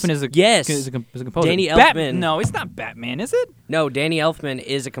 Yes. Danny Elfman is a Yes. is a composer. Danny Elfman. No, it's not Batman, is it? No, Danny Elfman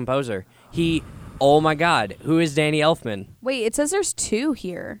is a composer. Oh my God, who is Danny Elfman? Wait, it says there's 2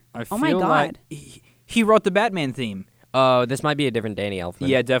 here. I Oh my feel God. like he wrote the Batman theme. Oh, this might be a different Danny Elfman.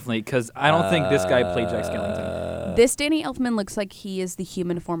 Yeah, definitely, because I don't think this guy played Jack Skellington. This Danny Elfman looks like he is the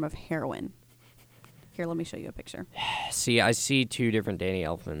human form of heroin. Here, let me show you a picture. See, I see 2 different Danny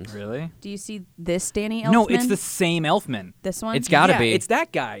Elfmans. Really? Do you see this Danny Elfman? No, it's the same Elfman. This one? It's gotta Yeah, be. It's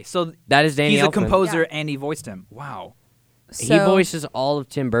that guy. So That is Danny he's Elfman. a composer Yeah. and he voiced him. Wow. He So- voices all of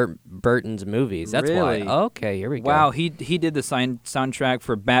Tim Burton's movies. That's Really? why. Okay, here we go. Wow, he did the soundtrack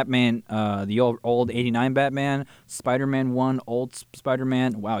for Batman, the old '89 Batman, Spider-Man 1, old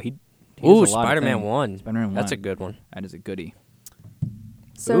Spider-Man. Wow, he Ooh, does a lot of Spider-Man things. 1. Spider-Man That's 1. a good one. That is a goodie.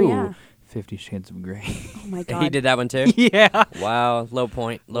 So, Ooh, yeah. 50 Shades of Grey. Oh, my God. He did that one too? Yeah. Wow, low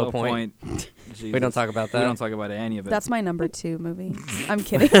point. Low point. We don't talk about that. We don't talk about any of it. That's my number 2 movie. I'm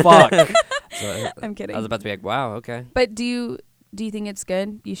kidding. Fuck. So, I'm kidding. I was about to be like, wow, okay. But do you think it's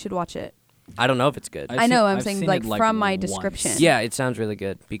good? You should watch it. I don't know if it's good. I know, I'm I've saying, seen like, it, from my once. description. Yeah, it sounds really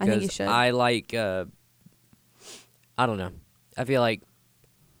good you because should. I like. I don't know. I feel like.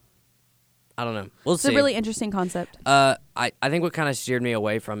 I don't know. We'll It's see. a really interesting concept. I think what kind of steered me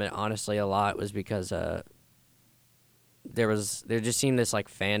away from it, honestly, a lot was because there just seemed this like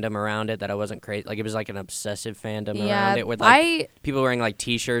fandom around it that I wasn't crazy. Like it was like an obsessive fandom around it with like people wearing like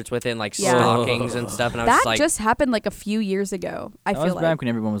T-shirts with it and like Yeah. stockings and stuff. And I was That just like, just happened like a few years ago. I That feel was like. back when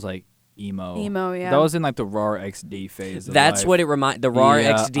everyone was like emo. Emo, yeah. That was in like the raw XD phase. Of that's life. what it the raw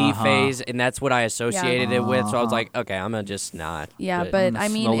Yeah, XD uh-huh. phase, and that's what I associated it with. So I was Uh-huh. like, okay, I'm gonna just not. Yeah, do it. but gonna I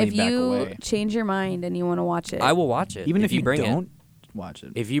mean, slowly if back you away. change your mind and you want to watch it, I will watch it. Even if you bring don't it. watch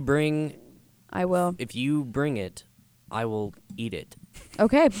it. If you bring I will. bring it, I will eat it.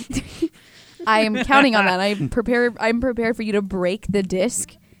 Okay. I am counting on that. I'm prepared for you to break the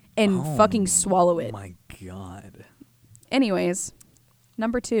disc and fucking swallow it. Oh my god. Anyways,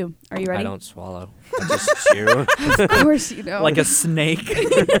 number 2. Are you ready? I don't swallow. I just chew. Of course you know. Like a snake.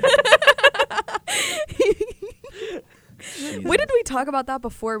 When did we talk about that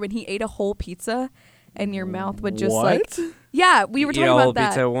before? When he ate a whole pizza and your mouth would just What? like. Yeah, we were Eat talking a whole about that.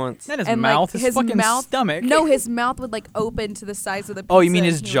 pizza once. Not his And mouth, like his fucking stomach. No, his mouth would like open to the size of the pizza. Oh, you mean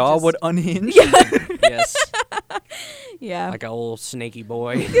his and he jaw just- would unhinge? Yes, Yeah. like a old snaky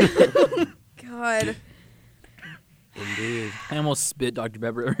boy. God. Indeed. I almost spit Dr.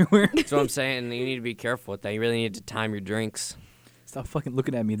 Pepper everywhere. That's what I'm saying. You need to be careful with that. You really need to time your drinks. Stop fucking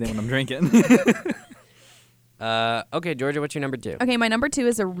looking at me then when I'm drinking. Okay, Georgia, what's your number 2? Okay, my number 2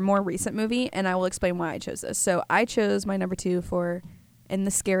 is a more recent movie, and I will explain why I chose this. So I chose my number 2 for, in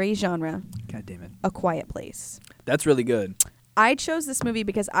the scary genre, God damn it. A Quiet Place. That's really good. I chose this movie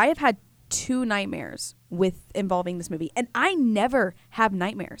because I have had 2 nightmares involving this movie, and I never have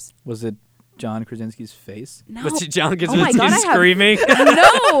nightmares. Was it John Krasinski's face? No. What's John Oh my God, I have- screaming?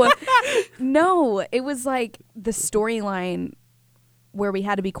 No, it was like the storyline where we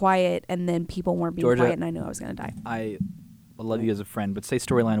had to be quiet, and then people weren't being Georgia. quiet, and I knew I was gonna die. I love you as a friend, but say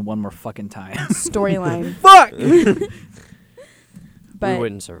storyline one more fucking time. Storyline, Fuck! but we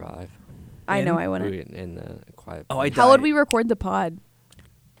wouldn't survive. I know in- I wouldn't. In the quiet. Oh, I place. died. How would we record the pod?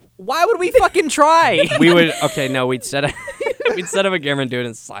 Why would we fucking try? We would. Okay, no, we'd set up. We'd set up a camera and do it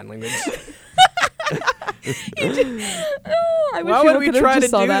in sign language. I wish Why people would we could've try to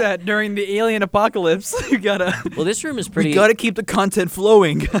just do saw that during the alien apocalypse? You gotta. Well, this room is We pretty. gotta keep the content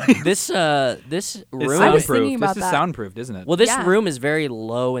flowing. This It's room. I was soundproof. thinking about This is that. soundproofed, isn't it? Well, this Yeah. room is very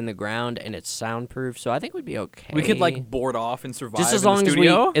low in the ground and it's soundproof, so I think we'd be okay. we could like board off and survive just as in long the as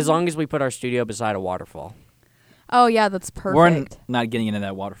studio. as long as we put our studio beside a waterfall. Oh yeah, that's perfect. We're not getting into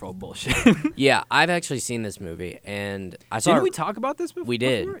that waterfall bullshit. Yeah, I've actually seen this movie and I saw. Didn't we talk about this before? We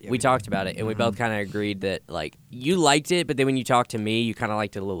did. Yeah, We talked about it, and we both kind of agreed that like you liked it, but then when you talked to me, you kind of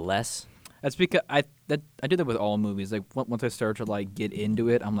liked it a little less. That's because I do that with all movies. Like once I start to like get into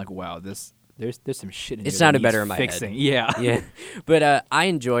it, I'm like, wow, there's some shit in It here that sounded needs better in my head. fixing. Yeah. Yeah, but I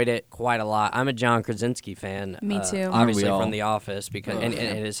enjoyed it quite a lot. I'm a John Krasinski fan. Me too. Obviously Aren't we all? from The Office because Oh, and yeah.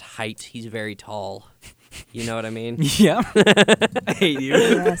 at his height, he's very tall. You know what I mean? Yeah. I hate you.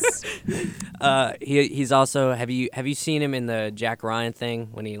 Yes. He's also have you seen him in the Jack Ryan thing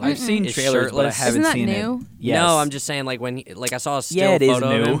when he like I've seen is trailers, but I shirtless? haven't Isn't that seen new? it. Yes. No, I'm just saying like when like I saw a still Yeah, it is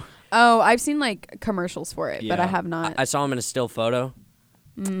photo of new. him. Oh, I've seen like commercials for it, but I Yeah. have not. I saw him in a still photo.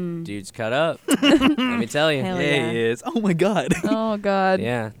 Mm. Dude's cut up. Let me tell you. Hell Yeah, yeah. he is. Oh my god. Oh God.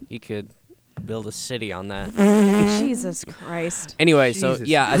 Yeah, you could build a city on that. Jesus Christ. Anyway, so Jesus.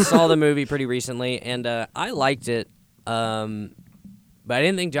 yeah, I saw the movie pretty recently, and I liked it. But I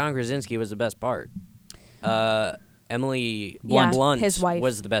didn't think John Krasinski was the best part. Emily Yeah, Blunt his wife.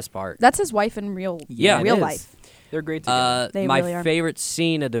 was the best part. That's his wife in real Yeah, real it is. life. They're great together. They My really are. favorite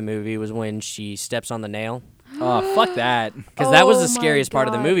scene of the movie was when she steps on the nail. Oh, fuck that. Because that was the Oh my scariest part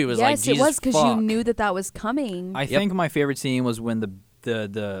of the God. movie. Was like, yes, Jesus it was because fuck. you knew that was coming. I think my favorite scene was when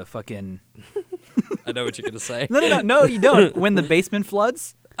the fucking... I know what you're gonna say. No, you don't. When the basement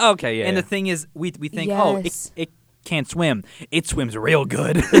floods, Okay, yeah. and yeah. the thing is, we think, Yes. it can't swim. It swims real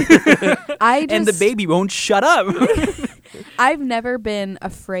good. And the baby won't shut up. I've never been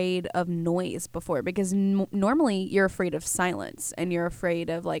afraid of noise before because normally you're afraid of silence and you're afraid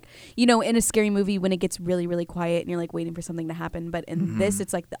of in a scary movie when it gets really, really quiet and you're like waiting for something to happen. But in this,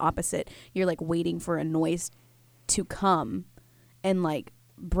 it's like the opposite. You're like waiting for a noise to come and like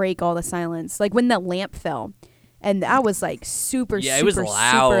break all the silence. Like when the lamp fell and that was like super, Yeah, super, it was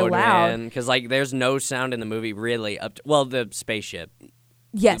loud, super loud. man. Because like, there's no sound in the movie really up. The spaceship.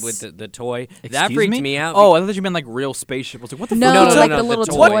 Yes. With the toy. That Excuse freaked me out. Oh, I thought you meant like real spaceship. I was like, what the No, fuck? no, like no, the the little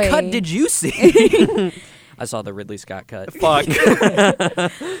toy. toy. What cut did you see? I saw the Ridley Scott cut. Fuck.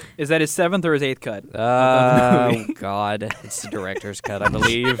 Is that his 7th or his 8th cut? Oh God, it's the director's cut, I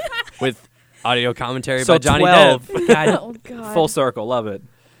believe, with audio commentary So by Johnny 12. Depp. God, Oh, God. full circle. Love it.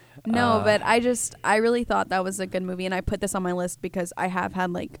 No, but I really thought that was a good movie, and I put this on my list because I have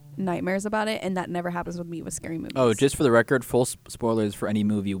had like nightmares about it, and that never happens with me with scary movies. Oh, just for the record, full spoilers for any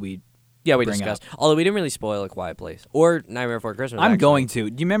movie we Yeah, we bring discussed. up. Although we didn't really spoil A Quiet Place or Nightmare Before Christmas. I'm actually. going to.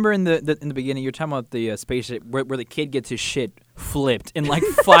 Do you remember in the beginning you're talking about the spaceship where the kid gets his shit flipped in like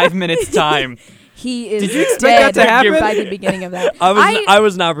 5 minutes time? he is Did you expect dead that to happen? by the beginning of that. I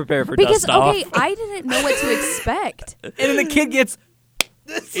was not prepared for because dust off. okay, I didn't know what to expect. And then the kid gets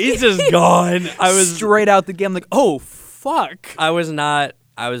He's just gone. I was straight out the game like, oh fuck. I was not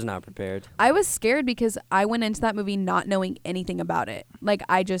prepared. I was scared because I went into that movie not knowing anything about it. Like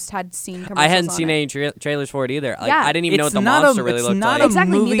I just had seen commercials. I hadn't on seen it. any trailers for it either. Like, Yeah. I didn't even know what It's the not monster a, really it's looked not like.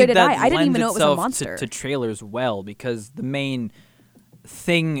 Exactly, a movie neither did that I. I didn't lends even know it was a itself monster. to trailers well because the main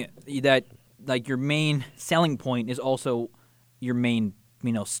thing that like your main selling point is also your main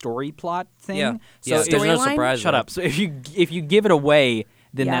story plot thing. Yeah. So Yeah. if- There's no Storyline? surprise. shut there. up. So if you give it away,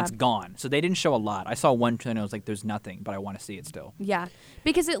 then Yeah. that's gone. So they didn't show a lot. I saw one trailer and I was like, there's nothing, but I want to see it still. Yeah,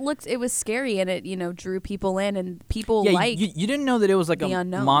 because it was scary and it drew people in and people Yeah, like. you didn't know that it was like the a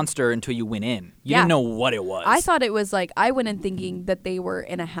unknown. monster until you went in. You Yeah. didn't know what it was. I thought it was like I went in thinking that they were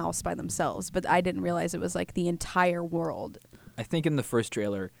in a house by themselves, but I didn't realize it was like the entire world. I think in the first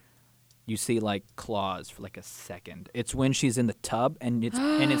trailer, you see like claws for like a second. It's when she's in the tub and it's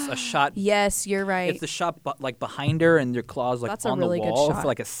a shot. Yes, you're right. It's the shot like behind her and their claws like That's a on really the good wall shot. for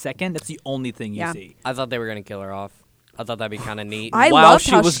like a second. That's the only thing you Yeah. see. I thought they were gonna kill her off. I thought that'd be kind of neat. I while loved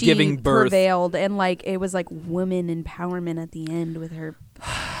she how was she giving birth. prevailed and like it was like women empowerment at the end with her.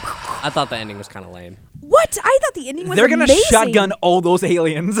 I thought the ending was kind of lame. What? I thought the ending was They're gonna amazing. shotgun all those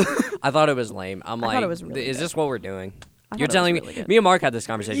aliens. I thought it was lame. I'm I like, thought it was really is good. this what we're doing? I You're thought it was telling really me. good. Me and Mark had this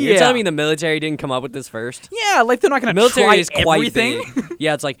conversation. You're Yeah. telling me the military didn't come up with this first? yeah, like they're not gonna Military try is quite everything. big.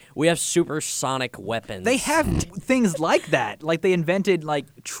 Yeah, it's like we have supersonic weapons. They have things like that. Like they invented like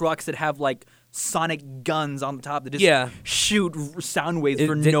trucks that have like sonic guns on the top that just Yeah. shoot sound waves It-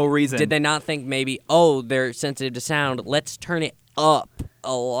 for did- no reason. Did they not think maybe, oh, they're sensitive to sound. Let's turn it up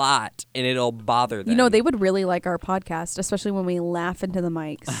a lot and it'll bother them. They would really like our podcast, especially when we laugh into the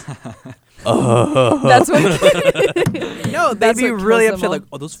mics. That's what. No, they'd That's be what really kills upset. them Like,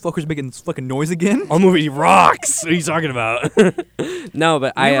 oh, those fuckers making this fucking noise again. our movie rocks. What are you talking about? No,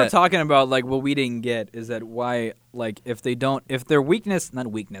 but We I were talking about like what we didn't get is that why like if their weakness, not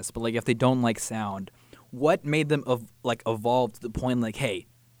weakness, but like if they don't like sound, what made them evolve to the point like, hey,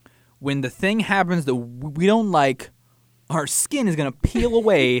 when the thing happens that we don't like, our skin is gonna peel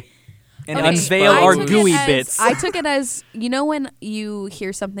away and Okay, unveil I our took it gooey as- bits. I took it as when you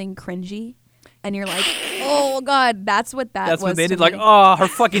hear something cringy and you're like, oh god, that's what that That's was. what they to did. Like, me. oh, her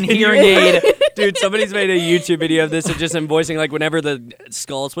fucking hearing aid. Dude, somebody's made a YouTube video of this and just him voicing like whenever the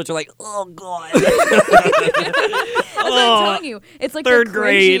skull switch are like, oh god. That's what I'm telling you. It's like Third they're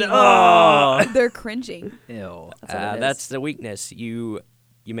grade. cringing. Oh. They're cringing. Ew. That's what it is. That's the weakness. You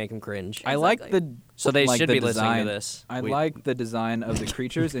make them cringe. I like Exactly. the So they like should the be listening design. to this. I We- like the design of the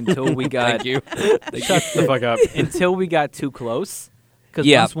creatures until we got Thank you. shut the fuck up. Until we got too close. Because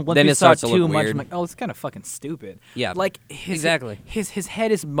Yeah, once then we it saw starts to too look much, weird. I'm like, oh, it's kind of fucking stupid. Yeah, like exactly. His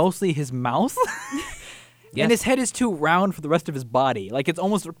head is mostly his mouth, Yeah. and his head is too round for the rest of his body. Like it's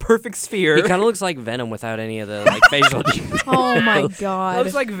almost a perfect sphere. He kind of looks like Venom without any of the like facial. Oh my god.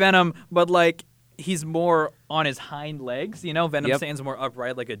 looks like Venom, but like he's more on his hind legs. Venom Yep. stands more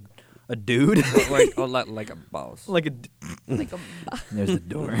upright, like a A dude? like a boss. Like a. Like a There's the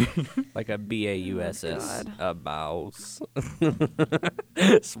door. Like a BAUSS. God. A boss.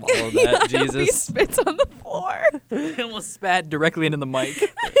 Swallow that, He Jesus. spits on the floor. He almost spat directly into the mic.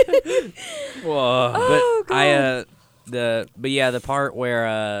 Whoa. Oh, God. But yeah, the part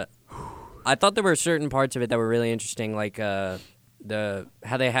where I thought there were certain parts of it that were really interesting, like how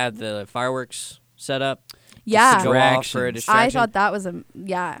they had the fireworks set up. Yeah. To go off for a distraction. I thought that was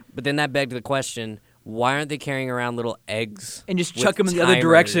yeah. But then that begged the question: why aren't they carrying around little eggs And just with chuck 'em in the other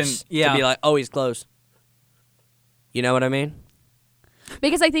direction? timers Yeah. to be like, oh, he's close. You know what I mean?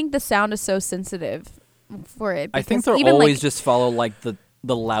 Because I think the sound is so sensitive for it. I think because they'll even always like, just follow like the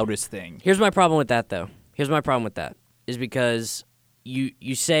loudest thing. Here's my problem with that, though. Is because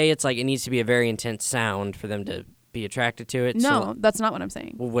you say it's like it needs to be a very intense sound for them to be attracted to it. No, So, that's not what I'm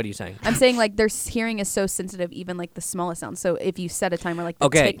saying. well, what are you saying? I'm saying like their hearing is so sensitive, even like the smallest sound. So if you set a timer like the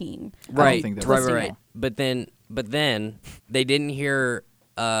Okay. ticking, don't think that's Right. But then they didn't hear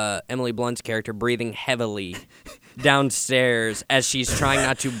Emily Blunt's character breathing heavily downstairs as she's trying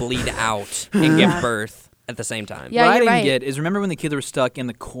not to bleed out and give birth at the same time. Yeah, what I you're didn't right. get is remember when the kids were stuck in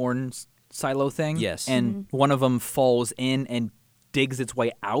the corn silo thing? Yes. And one of them falls in and digs its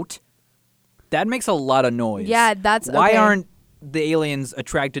way out? That makes a lot of noise. Yeah, that's Why okay. aren't the aliens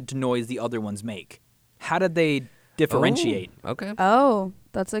attracted to noise the other ones make? How did they differentiate? Oh, okay. Oh,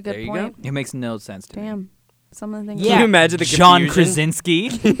 that's a good There you point. go. It makes no sense to me. Damn, some of the things. Can you imagine the John confusion? Krasinski.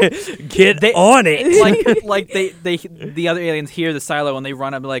 Get on it. like they the other aliens hear the silo and they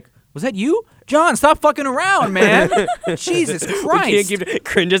run up and be like, was that you? John, stop fucking around, man. Jesus Christ. We can't keep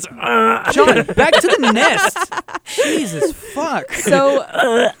cringes. John, back to the nest. Jesus fuck. So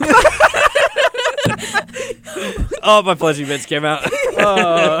Oh, my fleshy bits came out.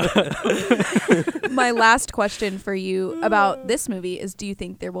 my last question for you about this movie is: do you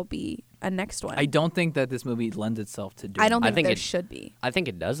think there will be a next one? I don't think that this movie lends itself to doing I don't I think think there it- should be. I think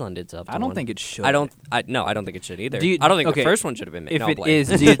it does lend itself to I don't one. think it should. I don't think it should either. Do you- I don't think okay, the first one should have been made. If No, it blame. is,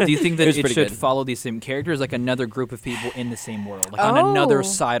 do you think that It was it pretty should good. follow these same characters, like another group of people in the same world, like on another Oh,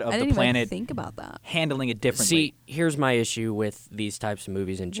 side of I the didn't even planet, think about that. handling it differently? See, here's my issue with these types of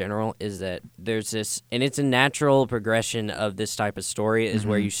movies in general is that there's this, and it's a natural progression of this type of story, is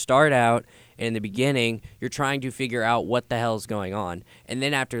where you start out, and in the beginning, you're trying to figure out what the hell's going on. And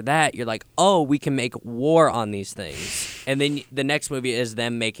then after that, you're like, oh, we can make war on these things. And then the next movie is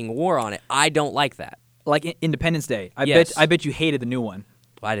them making war on it. I don't like that. like Independence Day. Yes. I bet you hated the new one.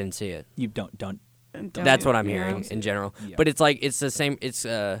 I didn't see it. You don't. That's what I'm Yeah. hearing in general. Yeah. But it's like, it's the same, it's,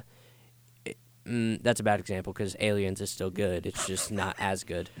 that's a bad example because Aliens is still good. It's just not as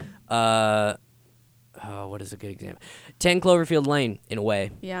good. What is a good example? 10 Cloverfield Lane, in a way.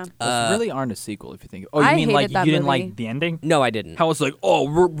 Yeah. Those really aren't a sequel if you think. Oh, you I mean hated like you that didn't movie. like the ending? No, I didn't. How it's like, oh,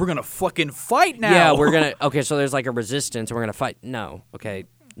 we're gonna fucking fight now. Yeah, we're gonna. Okay, so there's like a resistance, and we're gonna fight. No, okay,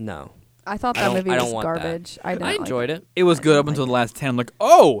 no. I thought I that don't- movie I don't was want that. garbage. I I enjoyed it It was good up until the last 10. I'm like,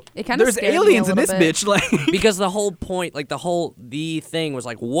 oh, It kinda there's scared me a aliens in this little bit. bitch. Like, because the whole point, like the thing was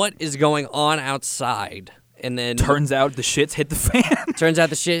like, what is going on outside? And then turns out the shits hit the fan. turns out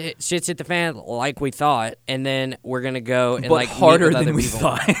the shit's hit the fan like we thought, and then we're gonna go and But like harder meet with than other we people.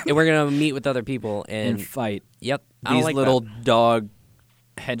 thought. And we're gonna meet with other people and and fight yep, I don't these like little that. dog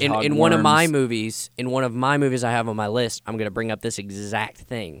hedgehog In one of my worms. movies, I have on my list, I'm gonna bring up this exact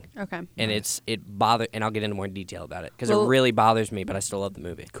thing. Okay. And and I'll get into more detail about it because Well- it really bothers me, but I still love the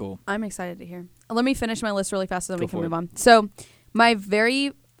movie. Cool. I'm excited to hear. Let me finish my list really fast so then Go we can for move it. on. So, my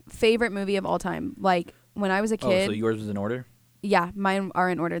very favorite movie of all time, like when I was a Oh, kid. so yours was in order? Yeah, mine are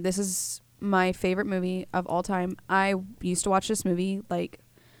in order. This is my favorite movie of all time. I used to watch this movie like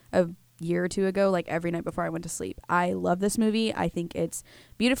a year or two ago, like every night before I went to sleep. I love this movie. I think it's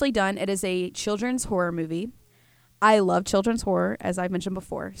beautifully done. It is a children's horror movie. I love children's horror, as I've mentioned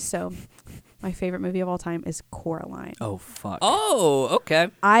before. So, my favorite movie of all time is Coraline. Oh fuck. Oh, okay.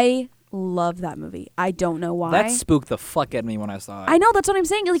 I love that movie. I don't know why. That spooked the fuck out of me when I saw it. I know, that's what I'm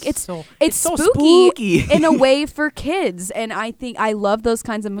saying. Like it's so spooky, spooky. in a way for kids, and I think I love those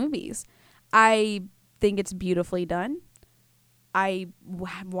kinds of movies. I think it's beautifully done. I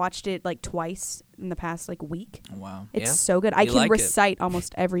watched it like twice in the past like week. Wow. It's Yeah? so good. I You can like it? recite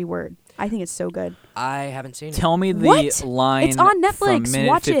almost every word. I think it's so good. I haven't seen it. Tell me the What? line It's on from Netflix. minute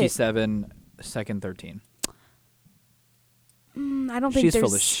Watch it. 57, second 13. I don't think She's there's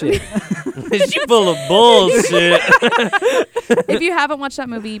full of shit. She's full of bullshit. If you haven't watched that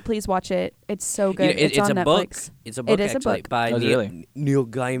movie, please watch it. It's so good. It's on a Netflix. book. It's a book. It is a actually, book. by Oh, Neil, really?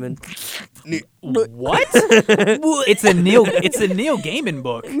 Gaiman. What? It's a Neil Gaiman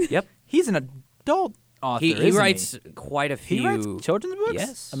book. Yep. He's an adult author. He isn't writes quite a few. He writes children's books.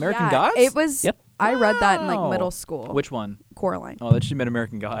 Yes. American Yeah, Gods. It was. Yep. I read that in like Wow. middle school. Which one? Coraline? Oh, that should meant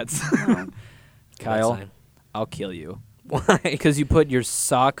American Gods. Oh. Kyle, That's I'll kill you Why? because you put your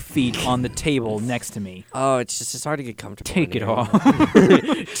sock feet on the table next to me. Oh, it's hard to get comfortable. Take when it you're-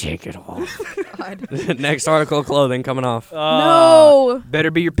 off. Take it off. God. Next article of clothing coming off. No. Better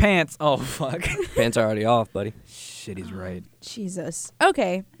be your pants. Oh fuck. Pants are already off, buddy. Shit, he's right. Jesus.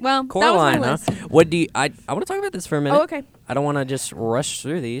 Okay. Well, Coraline, that was huh? my list. What do you? I want to talk about this for a minute. Oh, okay. I don't want to just rush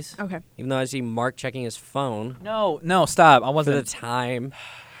through these. Okay. Even though I see Mark checking his phone No, stop. I for the wasn't. time.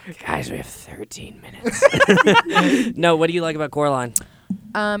 Guys, we have 13 minutes. No, what do you like about Coraline?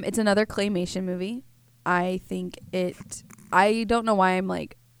 It's another claymation movie. I think it. I don't know why I'm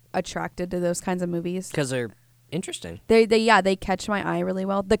like attracted to those kinds of movies. Because they're interesting. They catch my eye really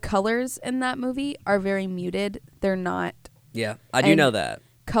well. The colors in that movie are very muted. They're not Yeah, I do And- know that.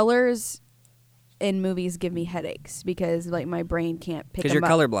 colors in movies give me headaches because like my brain can't pick Because them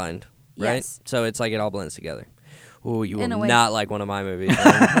you're up. colorblind, right? Yes. So it's like it all blends together. Ooh, you In a will way. not like one of my movies.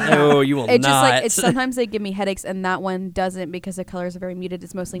 Oh, you will It not. just like it's sometimes they give me headaches and that one doesn't because the colors are very muted.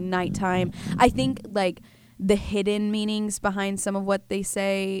 It's mostly nighttime. I think like the hidden meanings behind some of what they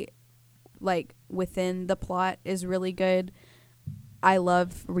say like within the plot is really good. I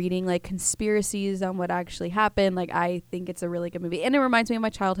love reading like conspiracies on what actually happened. Like I think it's a really good movie. And it reminds me of my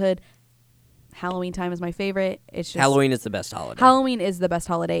childhood. Halloween time is my favorite. It's just Halloween is the best holiday. Halloween is the best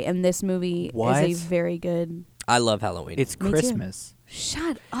holiday and this movie What? is a very good. I love Halloween. It's Me too. Christmas.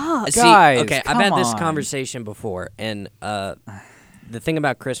 Shut up. See, Guys, okay, I've come had this on. conversation before, and the thing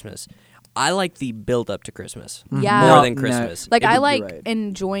about Christmas, I like the build up to Christmas Yeah. more No, than no. Christmas. Like I You're like right.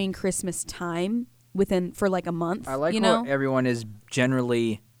 enjoying Christmas time for like a month. I like you how know. everyone is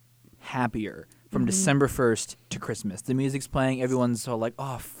generally happier from December 1st to Christmas. The music's playing. Everyone's so like,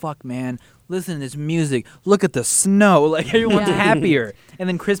 oh, fuck, man. Listen to this music. Look at the snow. Like, everyone's Yeah. happier. And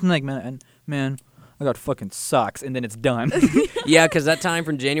then Christmas, like, man, I got fucking socks. And then it's done. Yeah, because that time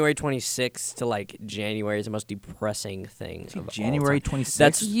from January 26th to like January is the most depressing thing. Of January all time. 26th?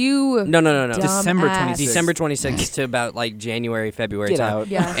 That's You no. dumb December ass. 26th. December 26th to about like January, February Get time. out.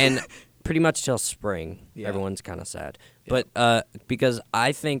 Yeah. And pretty much till spring, Yeah. everyone's kind of sad. But because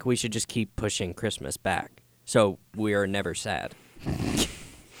I think we should just keep pushing Christmas back, so we are never sad.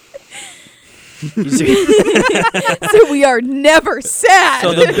 So we are never sad.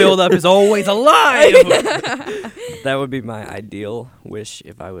 So the buildup is always alive. That would be my ideal wish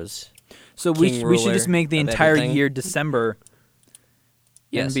if I was. So King we should ruler just make the of entire everything. year December.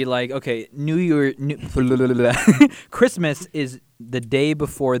 Yes. And be like, okay, New Year, Christmas is the day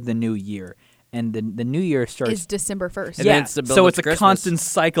before the New Year, and the New Year starts. is December 1st. And then it's the so build-up it's a to Christmas. constant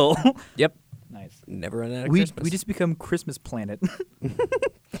cycle. Yep. Nice. Never run out of We Christmas. just become Christmas planet.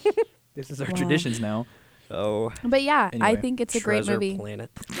 This is our Wow. traditions now. oh. But yeah, I Anyway, think it's a great Treasure movie. Planet.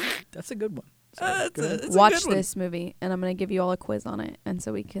 That's a good one. It's Watch this movie, and I'm gonna give you all a quiz on it, and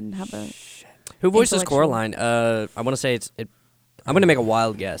so we can have a. Who voices Intellectual. Coraline? I want to say it's. I'm gonna make a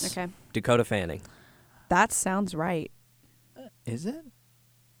wild guess. Okay, Dakota Fanning. that sounds right. Is it?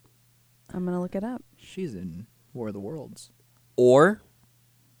 I'm gonna look it up. She's in War of the Worlds. Or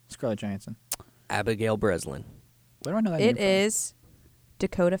Scarlett Johansson. Abigail Breslin. Where do I know that It name from? is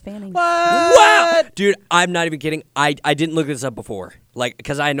Dakota Fanning. Wow, dude! I'm not even kidding. I didn't look this up before, like,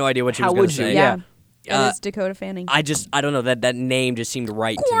 because I had no idea what she How was gonna would you? say. Yeah, Yeah. it is Dakota Fanning. I don't know that name just seemed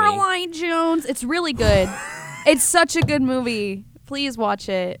right to me. Coraline Jones. It's really good. It's such a good movie. Please watch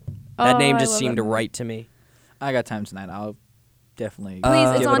it. That Oh, name I just love seemed that movie. right to me. I got time tonight. I'll definitely. Please,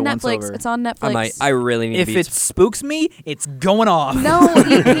 it's give on it a once Netflix. over. It's on Netflix. I really need If to be. it spooks me, it's going off. No,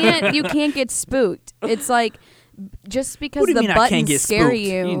 you can't. You can't get spooked. It's like just because What do you the mean I can't buttons get scare spooked? you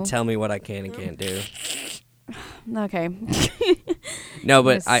can you. tell me what I can and can't do. Okay. No,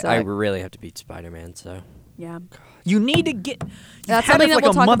 but This I suck. really have to beat Spider-Man. So Yeah. You need to get. That's had something it that for we'll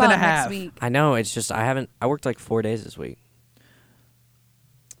like a talk month about and a half. next week. I know it's just I worked like 4 days this week.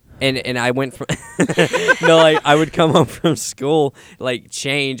 And I went from no, like I would come home from school, like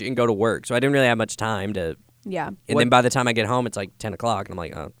change and go to work, so I didn't really have much time to. Yeah. And What- then by the time I get home, it's like 10 o'clock, and I'm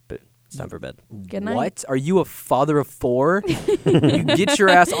like, oh, but it's time for bed. Good night. What? Are you a father of 4? You get your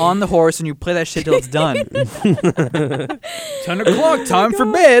ass on the horse and you play that shit till it's done. 10 o'clock, time for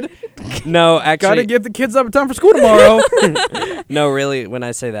bed. No, Gotta actually, get the kids up in time for school tomorrow. no, really. When I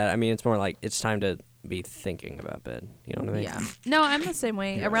say that, I mean it's more like it's time to be thinking about bed. You know what I mean? Yeah. No, I'm the same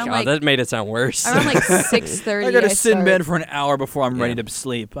way. Around God, like that made it sound worse. around like 6:30. I gotta sit in start. bed for an hour before I'm ready Yeah. to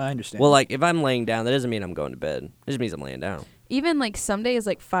sleep. I understand. well, like if I'm laying down, that doesn't mean I'm going to bed. It just means I'm laying down. Even like some days,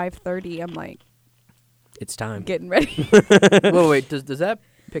 like 5:30, I'm like It's time. getting ready. wait, does that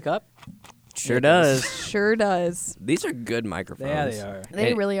pick up? Sure does. Sure does. These are good microphones. Yeah, they are.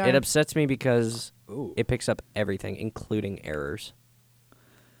 They really are. It upsets me because Ooh. it picks up everything, including errors.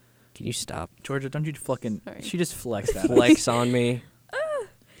 Can you stop? Georgia, don't you fucking... Sorry. She just flexed at us. Flex on me.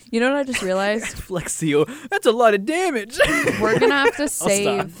 You know what I just realized? Flexio. That's a lot of damage. We're gonna have to stop.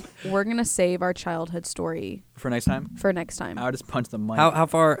 save. We're gonna save our childhood story For next time? for next time. I'll just punch the mic.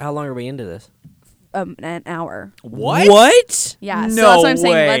 How long are we into this? An hour. What? What? Yeah. so No that's what I'm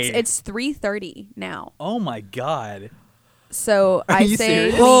saying. way. It's 3:30 now. Oh my god. So I you say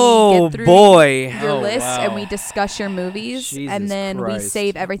serious? we Oh get through boy. your Oh, list wow. and we discuss your movies, Jesus and then we Christ.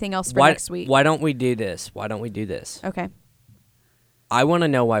 save everything else for Why, next week. why don't we do this? Okay. I want to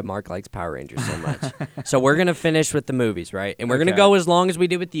know why Mark likes Power Rangers so much. So we're going to finish with the movies, right? And we're going to Okay. go as long as we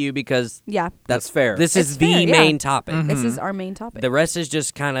did with you because Yeah. That's fair. this It's is the fair, yeah. main topic. This is our main topic. The rest is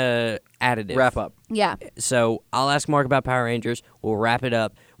just kind of additive. Wrap up. Yeah. So I'll ask Mark about Power Rangers. We'll wrap it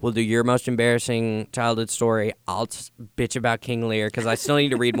up. We'll do your most embarrassing childhood story. I'll bitch about King Lear because I still need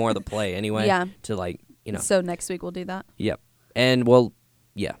to read more of the play anyway. Yeah. To like, you know. So next week we'll do that. Yep. And we'll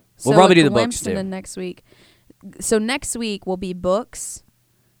So probably do a the glimpse books too. And then next week. So next week will be books,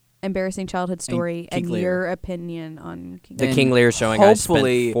 embarrassing childhood story, King and Lear. your opinion on King The Lear. And King Lear showing I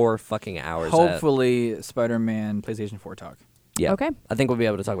hopefully- spent 4 fucking hours at. Hopefully, Spider-Man PlayStation 4 talk. Yeah. Okay. I think we'll be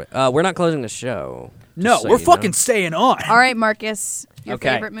able to talk about it. We're not closing the show. No, just so we're you fucking know. staying on. All right, Marcus. Your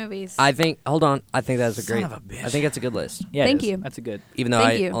Okay. favorite movies. Hold on. I think that's a Son great. of a bitch. I think that's a good list. Yeah, it Thank is. you. That's a good. Even though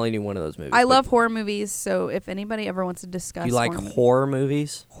Thank I you. only knew one of those movies. I but love horror movies, so if anybody ever wants to discuss You like horror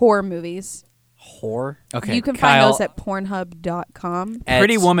movies. horror movies? Horror. Horror? You can Kyle, find those at pornhub.com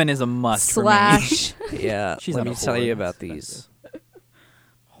Pretty Woman is a must for me. / Yeah. She's let not me a tell whore. you about That's these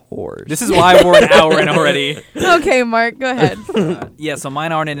whores. This is why we're an hour in already. Okay, Mark, go ahead. Yeah, so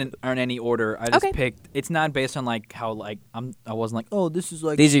mine aren't in any order. I just Okay. picked. It's not based on like how like I wasn't like, oh, this is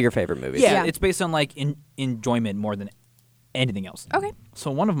like. These are your favorite movies. yeah, Yeah. it's based on like enjoyment more than anything else. Okay.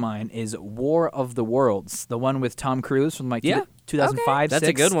 So one of mine is War of the Worlds, the one with Tom Cruise from like Yeah. 2005. That's a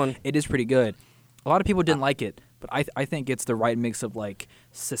 6. good one. It is pretty good. A lot of people didn't like it, but I think it's the right mix of like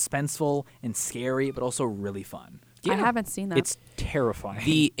suspenseful and scary, but also really fun. I haven't seen that. It's terrifying.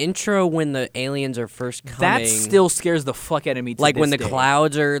 The intro when the aliens are first coming. that still scares the fuck out of me. To like when the this day.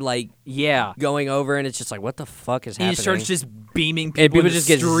 clouds are like Yeah. going over and it's just like what the fuck is And he happening? starts just beaming people. And people in the just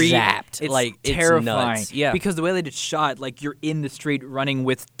get street. zapped. It's Like, it's terrifying. nuts. Yeah. Because the way that it's shot, like you're in the street running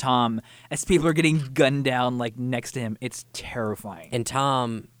with Tom as people are getting gunned down like next to him. It's terrifying. And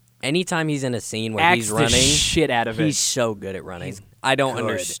Tom, anytime he's in a scene where Acts he's the running, shit out of it. he's so good at running. He's I don't good.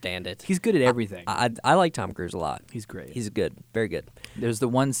 understand it. He's good at everything. I like Tom Cruise a lot. He's great. He's good, very good. There's the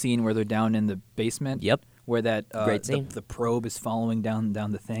one scene where they're down in the basement. Yep. Where that Great scene. The probe is following down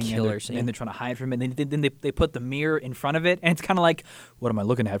the thing. Killer and scene. And they're trying to hide from it. And then they put the mirror in front of it, and it's kind of like, what am I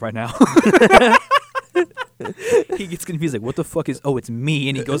looking at right now? He gets confused, like, what the fuck is? Oh, it's me,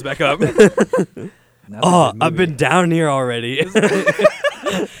 and he goes back up. Oh, I've been down here already.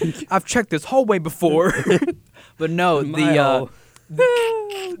 I've checked this hallway before. But no,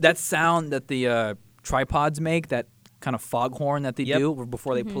 that sound that the tripods make, that kind of foghorn that they Yep. do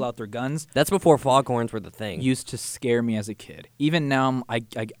before they pull out their guns, That's before foghorns were the thing. used to scare me as a kid. Even now, I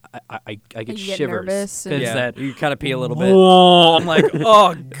get You get shivers. nervous and- 'Cause yeah, that, you kind of pee a little bit. whoa, I'm like,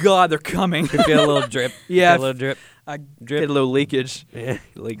 oh god, they're coming. You feel a little drip. Yeah, Feel a little drip. I Drip. get a little leakage. Yeah,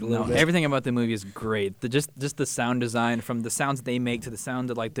 like a No, little bit. everything about the movie is great. Just the sound design, from the sounds they make to the sound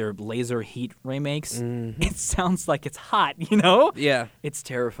that like their laser heat ray makes. Mhm. It sounds like it's hot, you know? Yeah, It's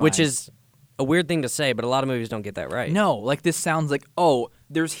terrifying. which is a weird thing to say, but a lot of movies don't get that right. no, like this sounds like, oh,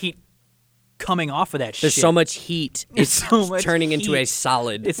 there's heat coming off of that There's shit. so much heat. It's It's so much turning into a heat.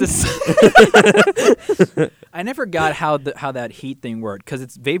 solid. It's I never got how that heat thing worked, because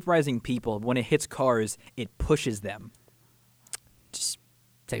it's vaporizing people. When it hits cars, it pushes them. Just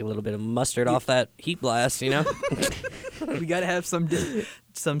take a little bit of mustard off that heat blast, you know? We gotta have some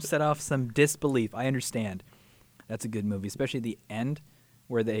set off some disbelief. I understand. That's a good movie, especially the end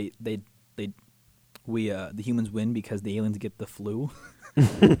where the humans win because the aliens get the flu.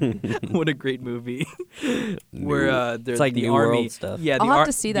 What a great movie! Where It's like the New army World stuff. Yeah, I'll the have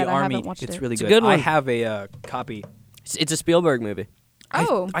to see that. the I haven't army, watched it's it. really It's a good. good I one. have a copy. It's a Spielberg movie.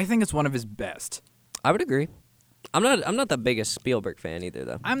 Oh. I think it's one of his best. I would agree. I'm not the biggest Spielberg fan either,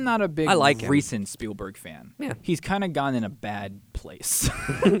 though. I'm not a big I like him. recent Spielberg fan. Yeah. He's kind of gone in a bad place.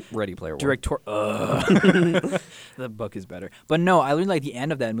 Ready Player One. Director. The book is better. But no, I really like the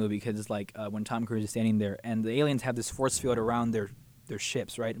end of that movie because it's like when Tom Cruise is standing there and the aliens have this force field around their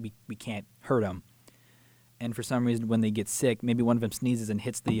ships, right? We can't hurt them. And for some reason, when they get sick, maybe one of them sneezes and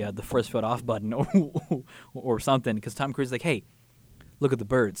hits the force field off button or something. Because Tom Cruise is like, hey, look at the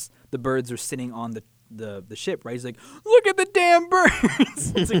birds. The birds are sitting on the ship, right? He's like, look at the damn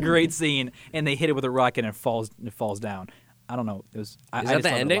birds. It's a great scene, and they hit it with a rocket and it falls down. I don't know. It was. Is that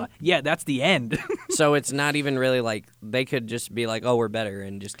the ending? Yeah, that's the end. So it's not even really like they could just be like, oh, we're better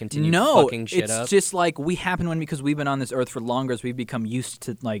and just continue fucking shit up. No, it's just like we happen because we've been on this earth for longer, so we've become used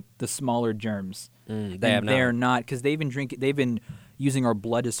to like the smaller germs. They're not because they've been using our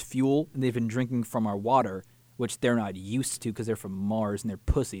blood as fuel, and they've been drinking from our water, which they're not used to because they're from Mars and they're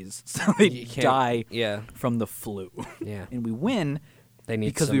pussies, so they die from the flu. Yeah, and we win. They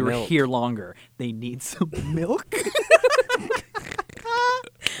need because some we were milk. here longer. They need some milk.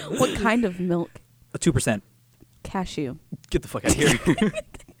 What kind of milk? 2%. Cashew. Get the fuck out of here.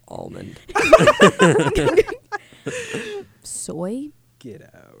 Almond. Soy? Get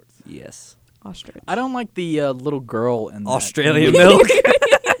out. Yes. Ostrich. I don't like the little girl in Australian milk.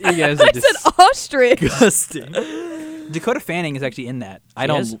 You guys are I said ostrich. disgusting. Dakota Fanning is actually in that. I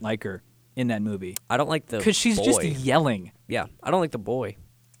don't is? like her in that movie. I don't like the Because she's boy. just yelling. Yeah, I don't like the boy.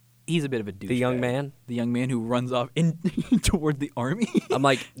 He's a bit of a douche. The young man? The young man who runs off toward the army. I'm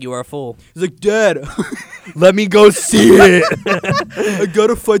like, you are a fool. He's like, Dad, let me go see it. I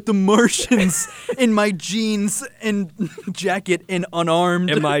gotta fight the Martians in my jeans and jacket and unarmed.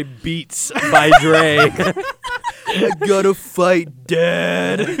 In my Beats by Dre. I gotta fight,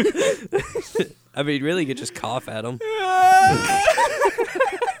 Dad. I mean, really, you could just cough at him.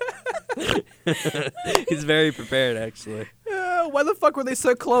 He's very prepared, actually. Why the fuck were they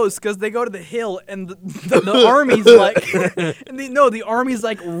so close? Because they go to the hill and the army's like, and the army's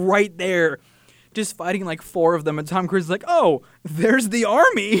like right there, just fighting like 4 of them. And Tom Cruise is like, oh, there's the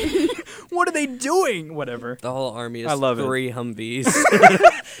army. What are they doing? Whatever. The whole army is I love 3 Humvees.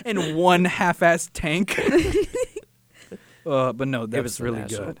 And 1 half-assed tank. But no, that was really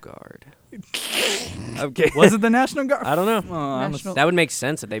National good. Guard. Okay. Was it the National Guard? I don't know. National- That would make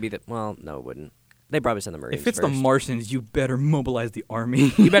sense if they be the. Well, no, it wouldn't. They probably send the Marines. If it's first. the Martians, you better mobilize the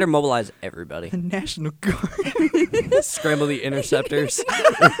army. You better mobilize everybody. The National Guard. Scramble the interceptors.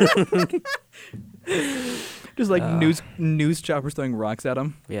 Just like news choppers throwing rocks at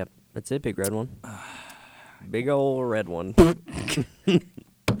them. Yeah, that's it. Big red one. Big old red one.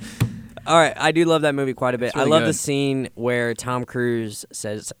 All right, I do love that movie quite a bit. It's really I love good. the scene where Tom Cruise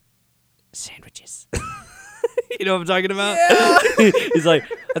says, "Sandwiches." You know what I'm talking about? Yeah. He's like,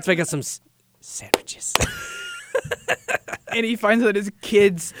 "Let's make us some sandwiches." And he finds out his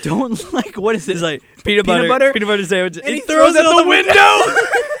kids don't like, what is it? He's like, peanut butter sandwiches. And he throws it out the window.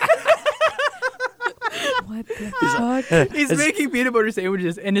 What the fuck? He's making peanut butter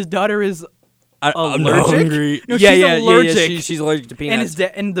sandwiches, and his daughter is I'm allergic. hungry. No, yeah, she's yeah, allergic. Yeah, she's allergic to peanuts.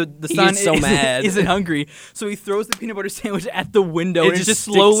 And the He son is so mad. isn't hungry, so he throws the peanut butter sandwich at the window, and it just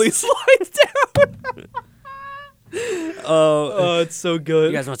sticks. slowly slides down. Oh, it's so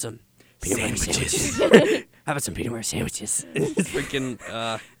good. you guys want some peanut butter sandwiches? How about some peanut butter sandwiches? It's freaking.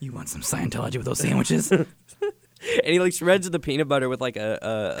 You want some Scientology with those sandwiches? And he like shreds the peanut butter with like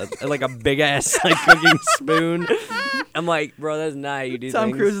a big ass like cooking spoon. I'm like, bro, that's not how you do Tom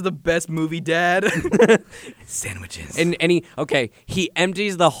things. Cruise is the best movie dad. Sandwiches. And he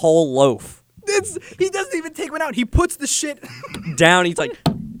empties the whole loaf He doesn't even take one out. He puts the shit. down. He's like,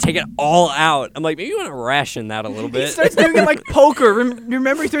 take it all out. I'm like, maybe you want to ration that a little bit. He starts doing it like poker.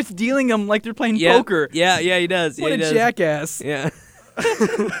 Remember, he starts dealing them like they're playing poker. Yeah, he does. What yeah, a he does. jackass. Yeah.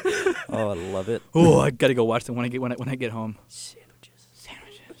 Oh, I love it. Oh, I gotta go watch them when I get home. Sandwiches.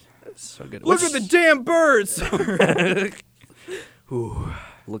 That's so good. Look at the damn birds. Ooh.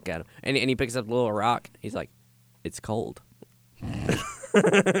 Look at him. And he picks up the little rock. He's like, it's cold.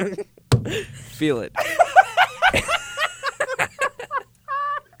 Feel it.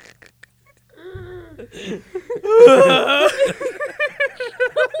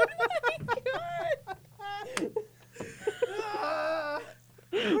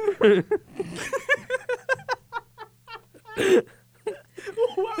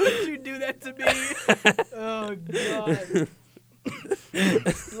 Why would you do that to me? Oh God.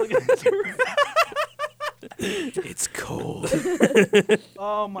 It's cold.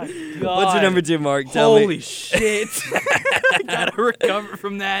 Oh my God. What's your number 2, Mark? Tell me. Holy shit. I gotta recover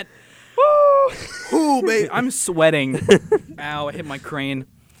from that. Ooh, babe, I'm sweating. Ow, I hit my crane.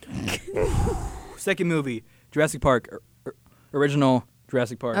 Second movie, Jurassic Park. Original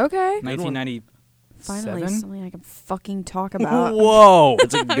Jurassic Park. Okay. 1997. Finally, something I can fucking talk about. Whoa.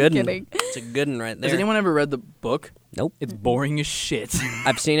 It's a good one. kidding. It's a good one right there. Has anyone ever read the book? Nope. It's boring as shit.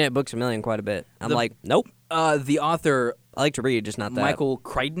 I've seen it at Books A Million quite a bit. I'm like, nope. The author, I like to read, just not that. Michael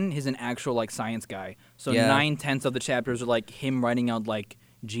Crichton, is an actual like science guy. So Yeah. 9/10 of the chapters are like him writing out like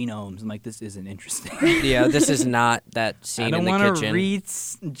genomes. I'm like, this isn't interesting. Yeah, this is not that scene in the I don't kitchen. want to read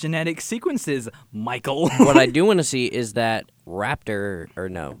genetic sequences, Michael. What I do want to see is that raptor, or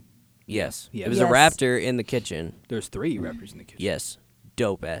no. Yes. Yeah. It was Yes. a raptor in the kitchen. There's 3 rappers in the kitchen. Yes.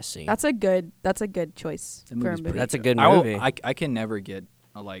 Dope ass scene. That's a good choice That for a movie's movie. pretty That's a good I will- movie. I can never get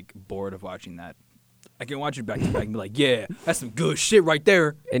bored of watching that. I can watch it back to back and be like, yeah, that's some good shit right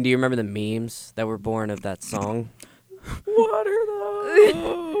there. And do you remember the memes that were born of that song? What are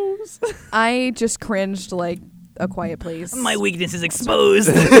those? I just cringed like A Quiet Place. My weakness is exposed.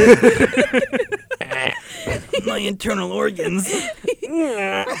 My internal organs.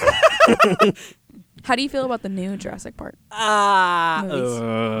 How do you feel about the new Jurassic Park?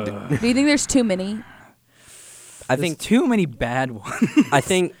 Movies. Do you think there's too many? I There's think too many bad ones. I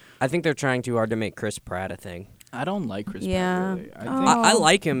think they're trying too hard to make Chris Pratt a thing. I don't like Chris Yeah. Pratt, really. I Oh. think I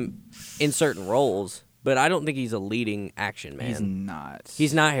like him in certain roles, but I don't think he's a leading action man. he's not.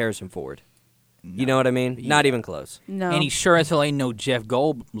 He's not Harrison Ford. You know what I mean? Not Yeah. even close. No. And he sure as hell ain't no Jeff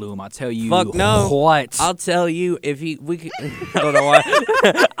Goldblum. I'll tell you Fuck no. what. I'll tell you if we could. I don't know why.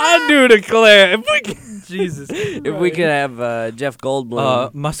 I do declare if we could, Jesus. if we could have Jeff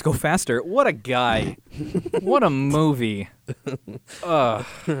Goldblum. Must Go Faster. What a guy. What a movie.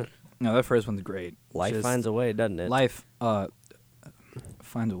 No, that first one's great. Life Just- finds a way, doesn't it? Life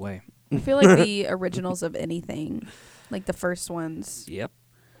finds a way. I feel like the originals of anything, like the first ones, Yep.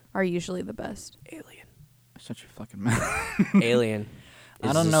 are usually the best. Alien. Such a fucking mouth. Alien. I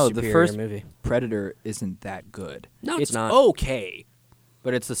is don't a know. The superior first movie. Predator isn't that good. No, it's not. Okay,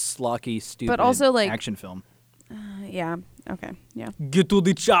 but it's a schlocky, stupid also, like- action film. Yeah. Okay. Yeah. Get to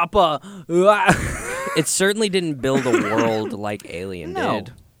the chopper. It certainly didn't build a world like Alien No.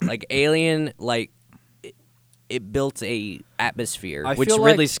 did. Like Alien, it built a atmosphere, I which feel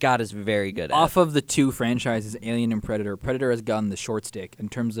Ridley like Scott is very good at. Off of the 2 franchises, Alien and Predator, Predator has gotten the short stick in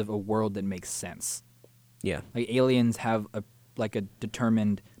terms of a world that makes sense. Yeah. Like Aliens have a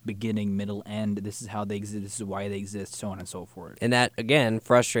determined beginning, middle, end. This is how they exist. This is why they exist. So on and so forth. And that again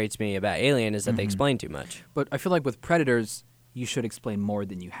frustrates me about Alien is that they explain too much. But I feel like with Predators, you should explain more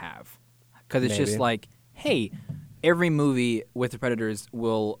than you have, because it's just Maybe. like, hey, every movie with the Predators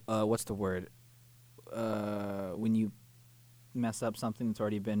will what's the word? When you mess up something that's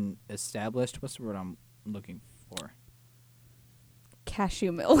already been established. What's the word I'm looking for?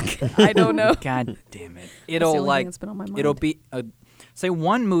 Cashew milk. I don't know. God damn it! That's the It'll only thing that's been on my mind. it'll be say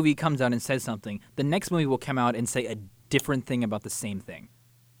one movie comes out and says something. The next movie will come out and say a different thing about the same thing.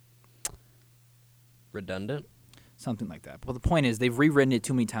 Redundant. Something like that. But the point is, they've rewritten it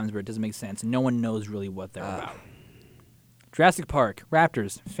too many times where it doesn't make sense. No one knows really what they're about. Jurassic Park,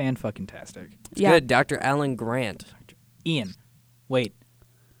 Raptors, fan-fucking-tastic. It's Yeah. good. Dr. Alan Grant. Ian. Wait.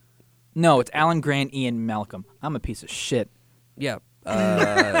 No, it's Alan Grant, Ian Malcolm. I'm a piece of shit. Yeah.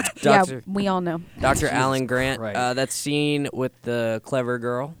 Yeah, Dr. we all know. Dr. Alan Grant. Christ. That scene with the clever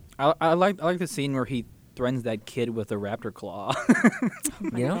girl. I like the scene where he threatens that kid with a raptor claw.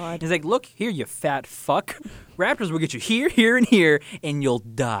 You know? God. He's like, look, here, you fat fuck. Raptors will get you here, here, and here, and you'll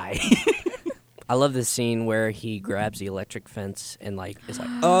die. I love the scene where he grabs the electric fence and is like,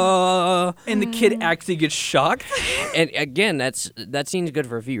 And the kid actually gets shocked. and again, that scene's good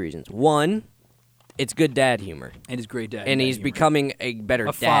for a few reasons. One, it's good dad humor, And his great dad. and he's humor. becoming a better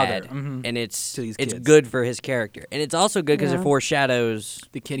A father, dad, mhm, and it's to these it's kids. good for his character, and it's also good because Yeah. it foreshadows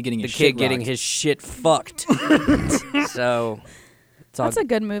the kid getting the his kid shit getting rocked. his shit fucked. So That's a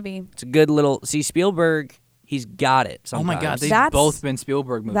good movie. it's a good little. See, Spielberg, he's got it. Oh my god, sometimes. they've That's- both been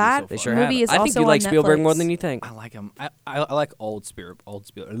Spielberg movies that- so They far. sure movie have. is I think also you on like Spielberg more Netflix. than you think. I like him. I like old Spielberg. Old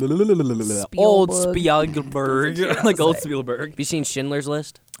Spielberg. Old Spielberg. I like old Spielberg. Have you seen Schindler's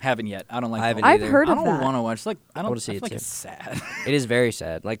List? Haven't yet. I don't like. I haven't I've either. heard I of don't that. want to watch. Like I don't wanna see I it feel like too. it's sad. It is very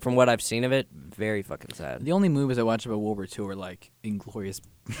sad. Like from what I've seen of it, very fucking sad. The only movies I watch about World War II are like Inglourious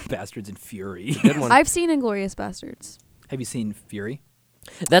Bastards and Fury. Good one. I've seen Inglourious Bastards. Have you seen Fury?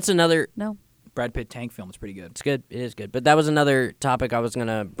 That's another. No. Brad Pitt tank film is pretty good. It's good. It is good. But that was another topic I was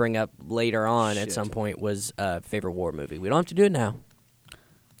gonna bring up later on at Shit. some point. Was favorite war movie. We don't have to do it now.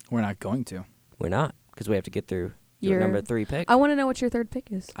 We're not going to. We're not because we have to get through your Your- number 3 pick. I want to know what your third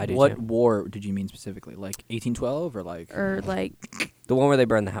pick is. I do What too. war did you mean specifically? Like 1812 or like? Or like The one where they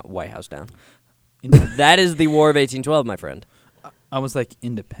burned the White House down. In- That is the War of 1812, my friend. I was like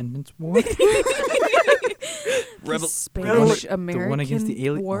Independence War. the Spanish American the one against the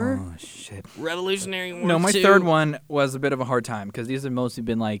alien. War. Oh shit. Revolutionary War. No, my third one was a bit of a hard time because these have mostly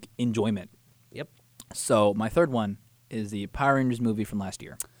been like enjoyment. Yep. So my third one is the Power Rangers movie from last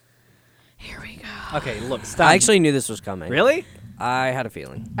year. Here we go. Okay, look, stop. I actually knew this was coming. really? I had a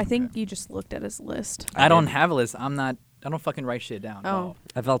feeling. I think you just looked at his list. I don't did. have a list. I'm not I don't fucking write shit down. Oh. No.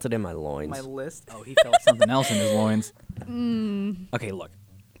 I felt it in my loins. My list. Oh, he felt something else in his loins. Okay, look.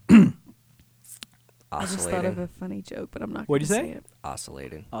 I just thought of a funny joke, but I'm not going What'd to you say say? it.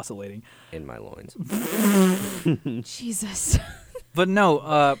 Oscillating. In my loins. Jesus. But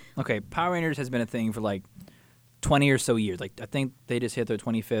no, okay, Power Rangers has been a thing for like 20 or so years. Like I think they just hit their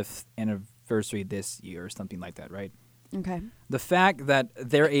 25th anniversary this year or something like that, right? Okay. The fact that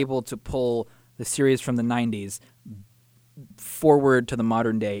they're able to pull the series from the 90s forward to the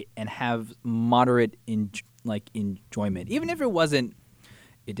modern day and have moderate enjoyment, even if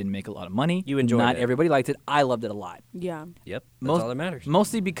it didn't make a lot of money. You enjoyed Not it. everybody liked it. I loved it a lot. Yeah. Yep. That's all that matters.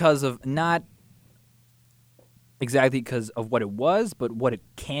 Mostly because of not exactly because of what it was, but what it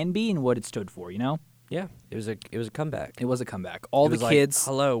can be and what it stood for, you know? Yeah. It was a comeback. It was a comeback. All It the was like, kids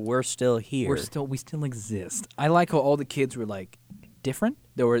hello, we're still here. we still exist. I like how all the kids were like different.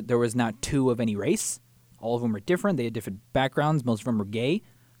 There was not two of any race. All of them were different. They had different backgrounds. Most of them were gay.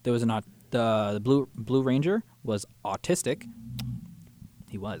 There was the Blue Ranger was autistic.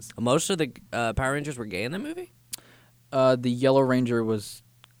 He was. Most of the Power Rangers were gay in that movie? The Yellow Ranger was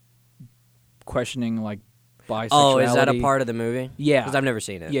questioning like bisexuality. Oh, is that a part of the movie? Yeah. Because I've never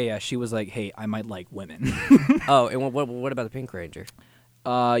seen it. Yeah. She was like, "Hey, I might like women." Oh, and what about the Pink Ranger?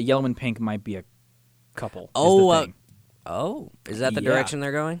 Yellow and Pink might be a couple. Is that the direction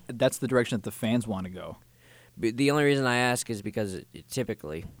they're going? That's the direction that the fans want to go. The only reason I ask is because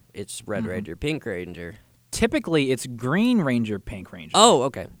typically it's Red Ranger, Pink Ranger. Typically, it's Green Ranger, Pink Ranger. Oh,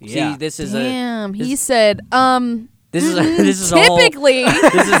 okay. Yeah. See, this is Damn. this- He said, this is a whole typically.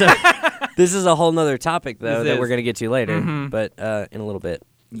 this is a whole nother topic though This that we're is. gonna get to later, but in a little bit,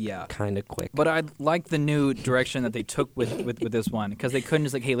 Yeah. kind of quick. But I like the new direction that they took with this one because they couldn't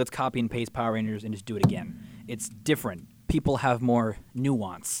just like, hey, let's copy and paste Power Rangers and just do it again. It's different. People have more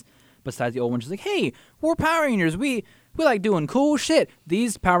nuance. Besides the old ones, just like, hey, we're Power Rangers. We like doing cool shit.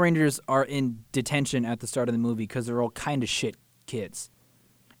 These Power Rangers are in detention at the start of the movie because they're all kind of shit kids,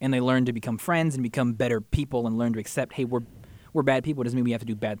 and they learn to become friends and become better people and learn to accept, hey, we're bad people. It doesn't mean we have to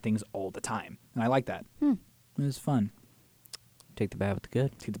do bad things all the time. And I like that. It was fun. Take the bad with the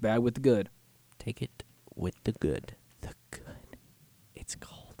good. Take the bad with the good. Take it with the good. The good. It's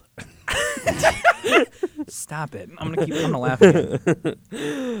called. Stop it. I'm gonna laugh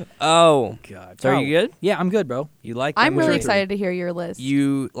again. Oh, God. so are you good? Yeah, I'm good, bro. You like? That I'm really movie? excited to hear your list.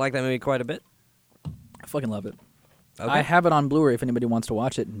 You like that movie quite a bit? I fucking love it. Okay. I have it on Blu-ray if anybody wants to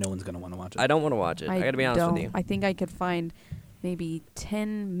watch it. No one's gonna want to watch it. I don't want to watch it. I got to be honest don't. with you. I think I could find maybe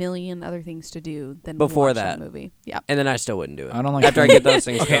 10 million other things to do than Before watch that. movie. Yeah. And then I still wouldn't do it. I don't like after I get those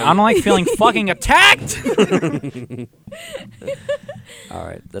things. Okay, done. I don't like feeling fucking attacked. All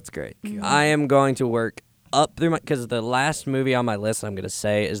right, that's great. I am going to work up through because the last movie on my list I'm going to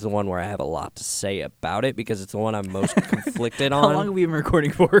say is the one where I have a lot to say about it because it's the one I'm most conflicted How on. long have we been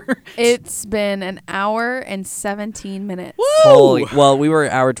recording for? It's been an hour and 17 minutes. Holy, well, we were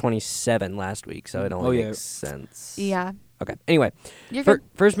hour 27 last week, so it only Oh, yeah. makes sense. Yeah. Okay. Anyway, You're good.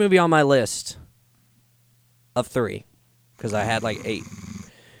 first movie on my list of 3 because I had like 8.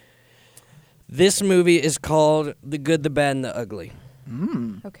 This movie is called The Good, the Bad, and the Ugly.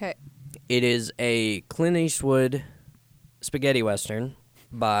 Okay. It is a Clint Eastwood spaghetti western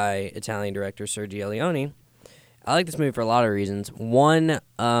by Italian director Sergio Leone. I like this movie for a lot of reasons. One,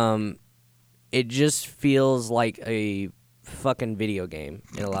 it just feels like a fucking video game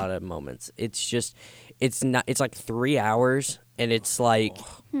in a lot of moments. It's like 3 hours, and it's like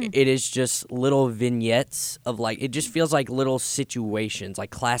it is just little vignettes of like, it just feels like little situations,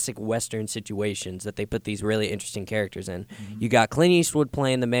 like classic western situations that they put these really interesting characters in. You got Clint Eastwood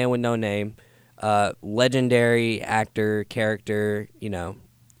playing the man with no name, legendary actor, character,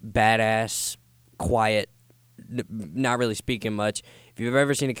 badass, quiet, not really speaking much. If you've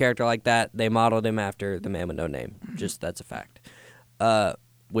ever seen a character like that, they modeled him after the man with no name. Just that's a fact.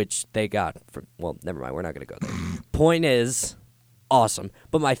 Which they got from, well, never mind, we're not going to go there. Point is, awesome.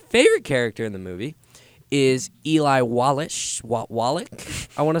 But my favorite character in the movie is Eli Wallach,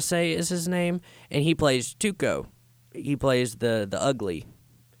 I want to say is his name, and he plays Tuco. He plays the ugly.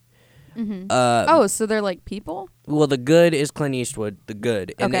 So they're like people? Well, the good is Clint Eastwood, the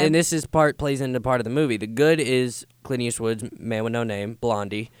good. And, Okay. and this is plays into part of the movie. The good is Clint Eastwood's man with no name,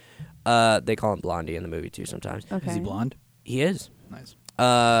 Blondie. They call him Blondie in the movie too sometimes. Okay. Is he blonde? He is. Nice.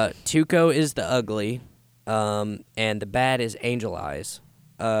 Tuco is the ugly, and the bad is Angel Eyes.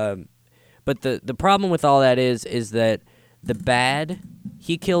 But the problem with all that is that the bad,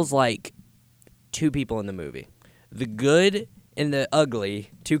 he kills like 2 people in the movie. The good and the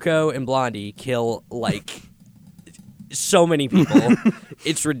ugly, Tuco and Blondie, kill like so many people.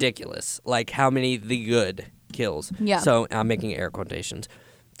 It's ridiculous. Like how many the good kills. Yeah. So I'm making air quotations.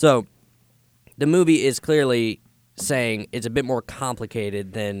 So the movie is clearly saying it's a bit more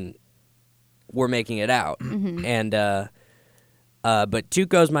complicated than we're making it out. Mm-hmm. And but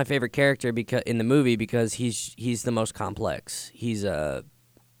Tuco's my favorite character because in the movie because he's the most complex. He's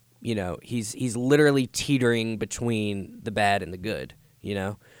he's literally teetering between the bad and the good,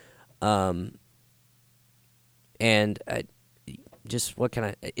 and just what can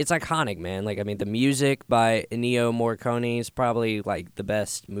I? It's iconic, man. Like I mean, the music by Ennio Morricone is probably like the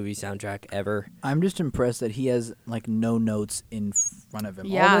best movie soundtrack ever. I'm just impressed that he has like no notes in front of him.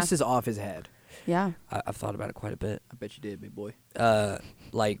 Yeah. All this is off his head. Yeah. I've thought about it quite a bit. I bet you did, big boy.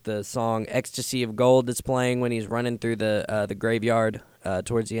 Like the song "Ecstasy of Gold" that's playing when he's running through the graveyard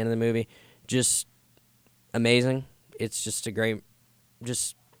towards the end of the movie, just amazing. It's just a great,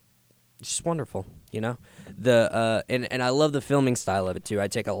 just wonderful, The and I love the filming style of it too. I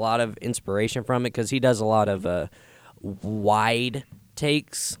take a lot of inspiration from it because he does a lot of wide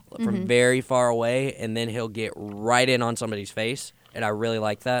takes from very far away, and then he'll get right in on somebody's face, and I really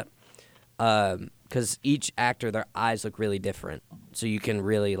like that. Because each actor, their eyes look really different, so you can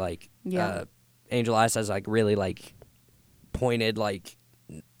really Angel Eyes has like really like pointed, like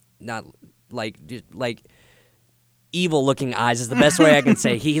not like just, like evil looking eyes is the best way I can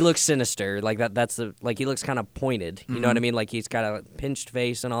say. He looks sinister, like that. That's the like he looks kind of pointed. You know what I mean? Like he's got a pinched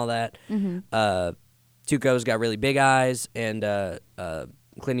face and all that. Tuco's got really big eyes, and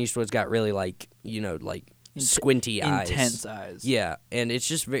Clint Eastwood's got really like squinty eyes, intense eyes. Yeah, and it's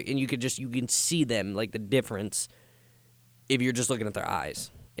just and you can see them like the difference if you're just looking at their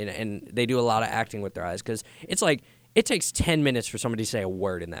eyes, and they do a lot of acting with their eyes because it's like it takes 10 minutes for somebody to say a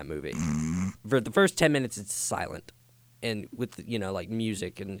word in that movie. For the first 10 minutes, it's silent, and with like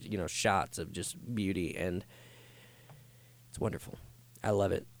music and shots of just beauty, and it's wonderful. I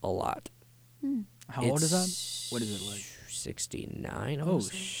love it a lot. How old is that? What is it like? 69. Oh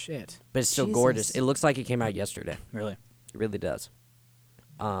shit! But it's still Jesus. gorgeous. It looks like it came out yesterday. Really? It really does.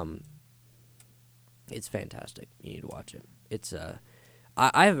 It's fantastic. You need to watch it. It's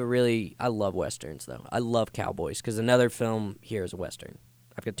I love westerns though. I love cowboys because another film here is a western.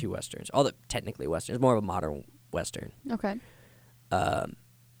 I've got 2 westerns. All the technically westerns, more of a modern western. Okay.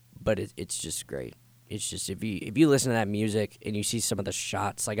 But it's just great. It's just if you listen to that music and you see some of the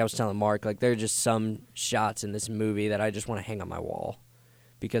shots, like I was telling Mark, like there are just some shots in this movie that I just want to hang on my wall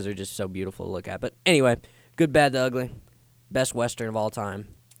because they're just so beautiful to look at. But anyway, Good, Bad, the Ugly, best western of all time,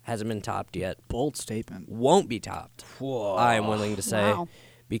 hasn't been topped yet. Bold statement. Won't be topped. Whoa. I am willing to say Wow.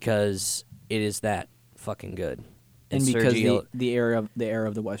 because it is that fucking good. And because Sergio, the era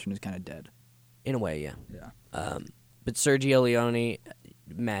of the western is kind of dead. in a way, yeah. Yeah. But Sergio Leone,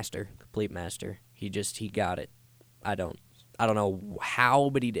 master, complete master. He got it. I don't know how,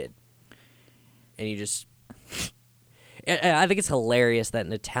 but he did. And he just I think it's hilarious that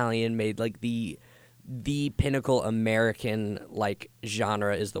an Italian made like the pinnacle American like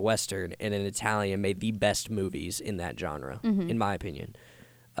genre is the western, and an Italian made the best movies in that genre, in my opinion.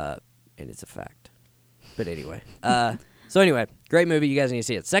 And it's a fact. But anyway, so anyway, great movie. You guys need to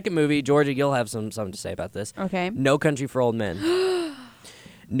see it. Second movie, Georgia, you'll have something to say about this. Okay. No Country for Old Men.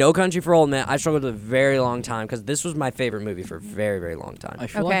 No Country for Old Men. I struggled with it a very long time because this was my favorite movie for a very, very long time. I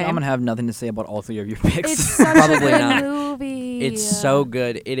feel Okay. like I'm gonna have nothing to say about all 3 of your picks. It's such Probably a good not. movie. It's so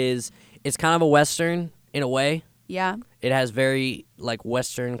good. It is. It's kind of a western in a way. Yeah. It has very like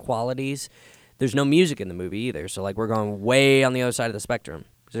western qualities. There's no music in the movie either, so like we're going way on the other side of the spectrum.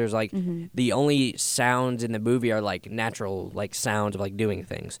 There's like the only sounds in the movie are like natural like sounds of like doing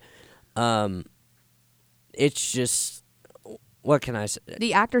things. It's just what can I say?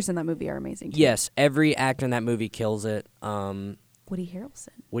 The actors in that movie are amazing too. Yes, every actor in that movie kills it. Woody Harrelson.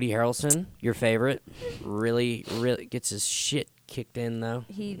 Woody Harrelson, your favorite, really gets his shit kicked in though.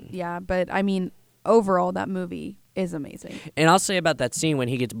 But I mean, overall, that movie is amazing. And I'll say about that scene when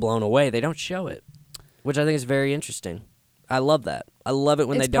he gets blown away, they don't show it, which I think is very interesting. I love that. I love it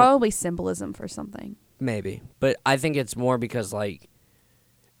when It's they don't. probably symbolism for something. Maybe, but I think it's more because like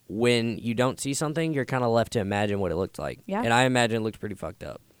when you don't see something, you're kind of left to imagine what it looked like. Yeah. And I imagine it looked pretty fucked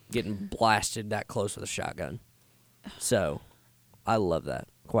up, getting blasted that close with a shotgun. So, I love that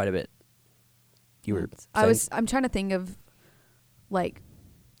quite a bit. You were. I'm trying to think of like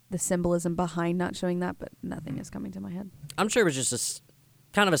the symbolism behind not showing that, but nothing is coming to my head. I'm sure it was just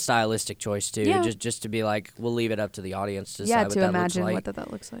kind of a stylistic choice too. Yeah. Just to be like, we'll leave it up to the audience to decide Yeah, what to that imagine looks what like.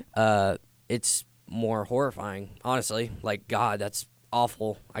 that looks like. It's more horrifying, honestly. Like, God, that's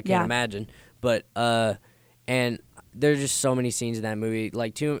awful. I can't Yeah. imagine. But and there's just so many scenes in that movie.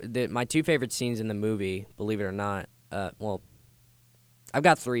 Like my 2 favorite scenes in the movie, believe it or not. Well, I've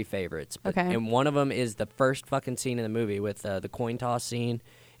got 3 favorites. Okay. And one of them is the first fucking scene in the movie with the coin toss scene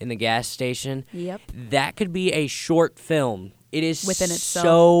in the gas station. Yep. That could be a short film. It is Within itself.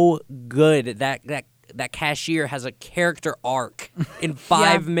 so good. That cashier has a character arc in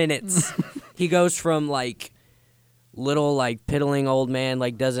 5 minutes. He goes from like little like piddling old man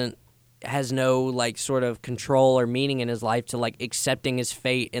like has no like sort of control or meaning in his life to like accepting his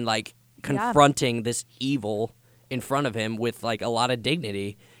fate and like confronting this evil in front of him with like a lot of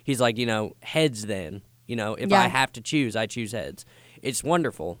dignity. He's like, heads then. If I have to choose, I choose heads. It's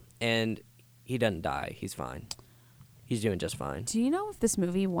wonderful. And he doesn't die. He's fine. He's doing just fine. Do you know if this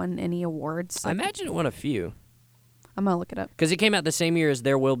movie won any awards? I imagine it won a few. I'm going to look it up. Because it came out the same year as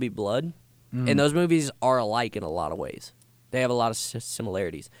There Will Be Blood. And those movies are alike in a lot of ways. They have a lot of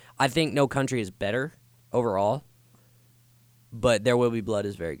similarities. I think No Country is better overall. But There Will Be Blood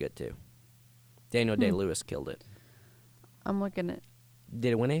is very good too. Daniel Day-Lewis killed it. I'm looking at.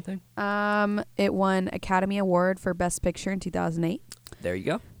 Did it win anything? It won Academy Award for Best Picture in 2008. There you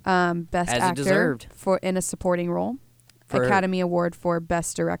go. Best As it Actor deserved. in a Supporting Role. For- Academy Award for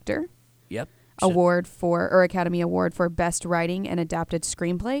Best Director. Yep. Academy Award for Best Writing and Adapted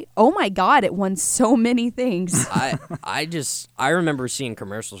Screenplay. Oh my God! It won so many things. I remember seeing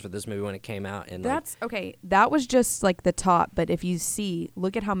commercials for this movie when it came out, and That's okay. That was just like the top, but if you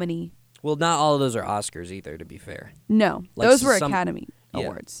look at how many. well, not all of those are Oscars either. To be fair, No, Like those were some- Academy yeah.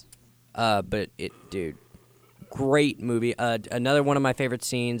 Awards. but dude, great movie. Another one of my favorite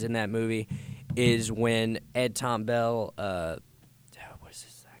scenes in that movie is when Ed Tom Bell. What is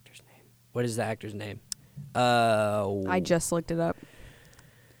this actor's name? What is the actor's name? I just looked it up.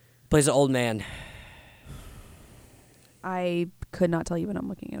 Plays an old man. I could not tell you, but I'm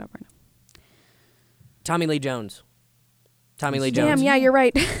looking it up right now. Tommy Lee Jones. Tommy Lee Damn, Jones. yeah, you're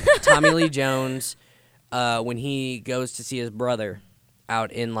right. Tommy Lee Jones, when he goes to see his brother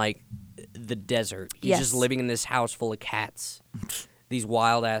out in like the desert, he's just living in this house full of cats, these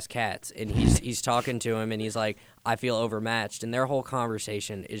wild ass cats, and he's talking to him, and he's like, "I feel overmatched," and their whole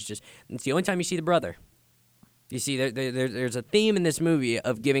conversation is just—it's the only time you see the brother. You see, there's a theme in this movie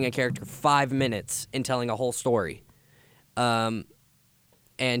of giving a character 5 minutes and telling a whole story. And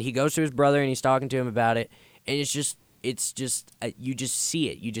he goes to his brother and he's talking to him about it, and it's just you just see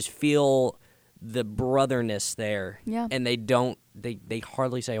it, you just feel the brotherness there. Yeah. And they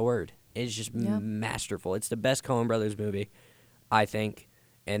hardly say a word. It's just masterful. It's the best Coen Brothers movie, I think,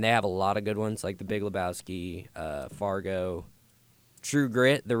 and they have a lot of good ones like The Big Lebowski, Fargo, True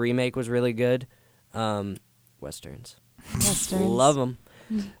Grit. The remake was really good. Westerns. Love them.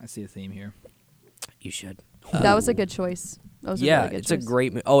 I see a theme here. You should. That was a good choice. That was a really good it's choice. a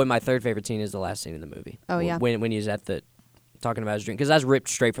great movie. Oh, and my third favorite scene is the last scene in the movie. Oh, yeah. When he's at talking about his dream, because that's ripped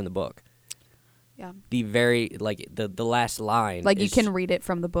straight from the book. Yeah. The very the last line. Like you is- can read it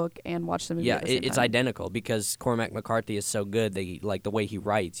from the book and watch the movie. Yeah, at the same it's time. identical because Cormac McCarthy is so good. Like the way he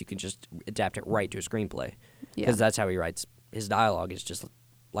writes, you can just adapt it right to a screenplay. Yeah. Because that's how he writes. His dialogue is just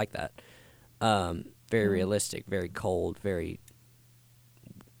like that. Very realistic, very cold, very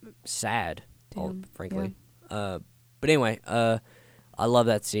sad, Damn, frankly. But anyway, I love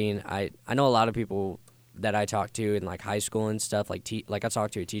that scene. I know a lot of people that I talked to in like high school and stuff. Like I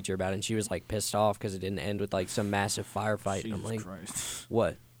talked to a teacher about it, and she was like pissed off because it didn't end with like some massive firefight. And I'm like, Christ.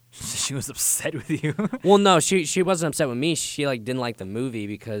 what? She was upset with you. Well, no, she wasn't upset with me. She like didn't like the movie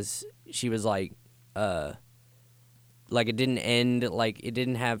because she was like it didn't end it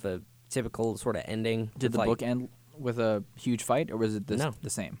didn't have a typical sort of ending. Did the like, book end with a huge fight, or was it No. the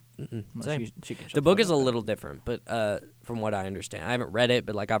same? Mm-mm, Well, same. she can shut The book fuck is a up then. little different, but from what I understand, I haven't read it,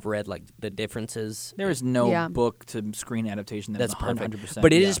 but like I've read like the differences. There is no Yeah. book to screen adaptation that's perfect. 100%.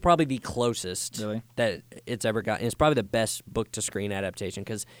 But it yeah. is probably the closest Really? that it's ever gotten. It's probably the best book to screen adaptation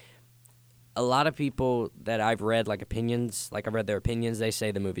because a lot of people that I've read like opinions, like I've read their opinions, they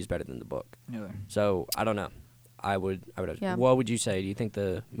say the movie's better than the book. Really? So I don't know. I would. Yeah. What would you say? Do you think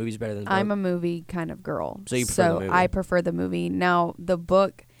the movie's better than the I'm book? a movie kind of girl. So you prefer the movie. I prefer the movie. Now, the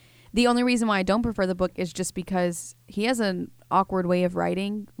book, the only reason why I don't prefer the book is just because he has an awkward way of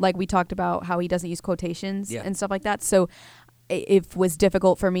writing. Like we talked about how he doesn't use quotations Yeah. and stuff like that. So it was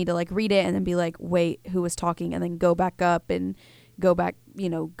difficult for me to like read it and then be like, wait, who was talking? And then go back up and go back,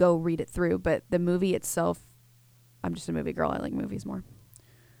 go read it through. But the movie itself, I'm just a movie girl. I like movies more.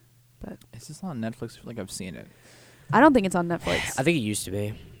 But Is this on Netflix? I feel like I've seen it. I don't think it's on Netflix. I think it used to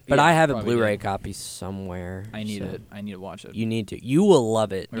be, but Yeah, I have a probably Blu-ray did. copy somewhere. I need so it. I need to watch it. You need to. You will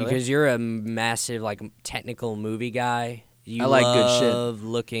love it Really? because you're a massive like technical movie guy. You I like good shit. love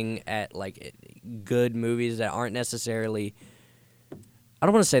looking at like good movies that aren't necessarily. I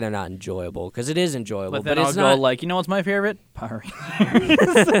don't want to say they're not enjoyable because it is enjoyable. But then it's I'll go not, like, you know what's my favorite? Power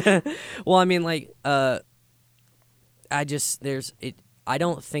Rangers. Well, I mean, like, I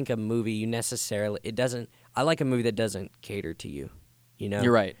don't think a movie I like a movie that doesn't cater to you. You know,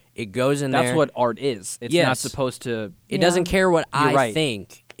 You're right. It goes in there. That's what art is. It's not supposed to. It doesn't care what You're I right.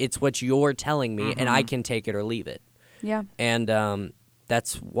 think. It's what you're telling me, and I can take it or leave it. Yeah. And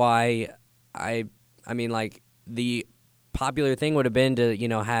that's why I mean, like, the popular thing would have been to,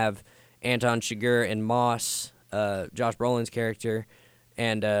 have Anton Chigurh and Moss, Josh Brolin's character,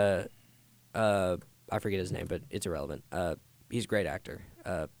 and I forget his name, but it's irrelevant. He's a great actor.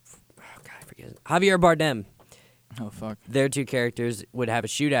 God, I forget his Javier Bardem. Oh, fuck. Their two characters would have a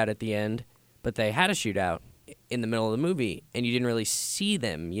shootout at the end, but they had a shootout in the middle of the movie, and you didn't really see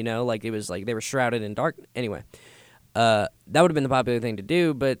them, Like, it was like they were shrouded in dark. Anyway, that would have been the popular thing to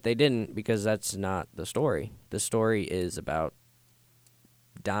do, but they didn't because that's not the story. The story is about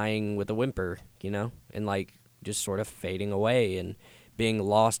dying with a whimper, and, like, just sort of fading away and being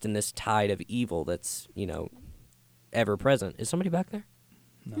lost in this tide of evil that's, ever present. Is somebody back there?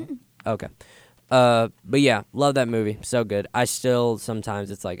 No. Okay. But yeah, love that movie. So good. I still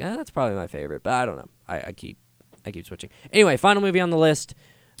sometimes it's like, that's probably my favorite, but I don't know. I keep switching. Anyway, final movie on the list.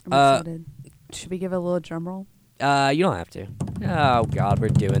 I'm excited. Should we give it a little drum roll? You don't have to. Oh God, we're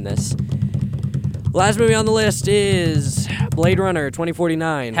doing this. Last movie on the list is Blade Runner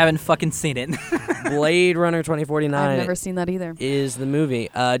 2049. Haven't fucking seen it. Blade Runner 2049. I've never seen that either. Is the movie.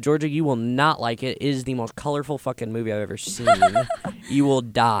 Georgia, you will not like it. It is the most colorful fucking movie I've ever seen. You will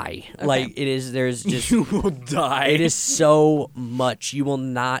die. Okay. Like, it is, there's just... You will die. It is so much. You will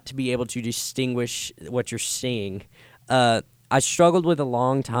not be able to distinguish what you're seeing. I struggled with a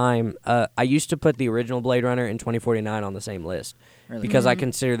long time. I used to put the original Blade Runner and 2049 on the same list. Really? Because I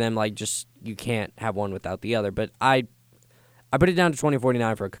consider them, like, just, you can't have one without the other. But I put it down to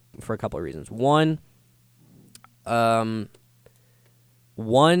 2049 for a couple of reasons. One,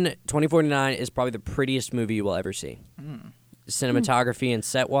 2049 is probably the prettiest movie you will ever see. Cinematography and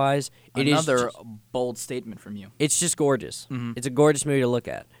set-wise, Another bold statement from you. it's just gorgeous. Mhm. It's a gorgeous movie to look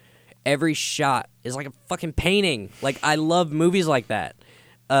at. Every shot is like a fucking painting. Like, I love movies like that.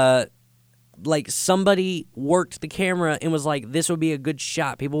 Like, somebody worked the camera and was like, this would be a good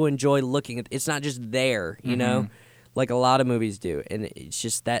shot. People would enjoy looking at it. It's not just there, you know? Like a lot of movies do. And it's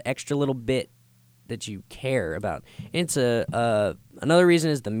just that extra little bit that you care about. And it's another reason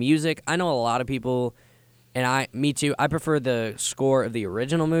is the music. I know a lot of people, and me too, I prefer the score of the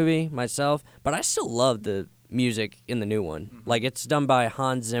original movie myself, but I still love the music in the new one. Like, it's done by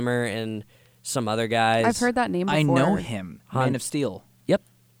Hans Zimmer and some other guys. I've heard that name before. I know him. Man of Steel. Yep.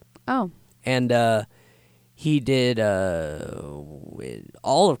 Oh. And he did all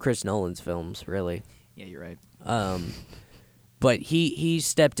of Chris Nolan's films, really. Yeah, you're right. But he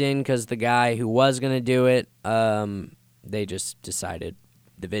stepped in because the guy who was going to do it, they just decided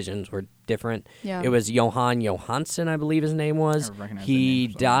the visions were different. Yeah. It was Johan Johansson, I believe his name was. I recognize He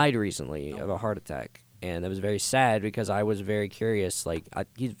that name. died recently of a heart attack. And it was very sad because I was very curious. Like,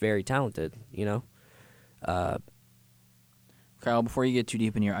 he's very talented, Kyle, before you get too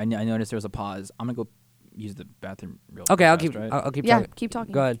deep in here, I noticed there was a pause. I'm going to go use the bathroom real Okay, I'll fast, keep. right? I'll keep Yeah, talking. keep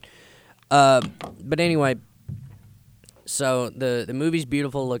talking. Go ahead. But anyway, so the movie's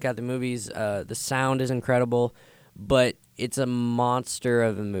beautiful. Look at the movies. The sound is incredible, but it's a monster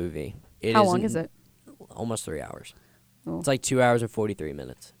of a movie. How long is it? Almost 3 hours. Oh. It's like 2 hours and 43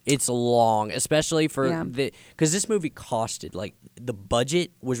 minutes. It's long, especially for because this movie costed, like, the budget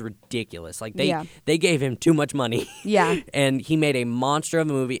was ridiculous. Like, they gave him too much money. Yeah. And he made a monster of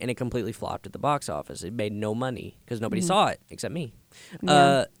a movie, and it completely flopped at the box office. It made no money because nobody saw it except me.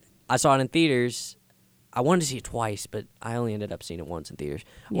 Yeah. I saw it in theaters. I wanted to see it twice, but I only ended up seeing it once in theaters.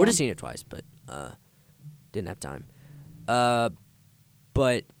 I would have seen it twice, but didn't have time.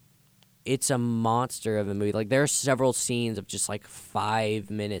 But it's a monster of a movie. Like, there are several scenes of just, like, 5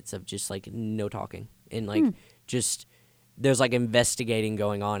 minutes of just, like, no talking. And, like, just, there's, like, investigating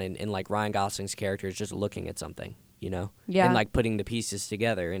going on, and like, Ryan Gosling's character is just looking at something, Yeah. And, like, putting the pieces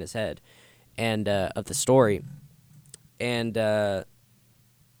together in his head and of the story. And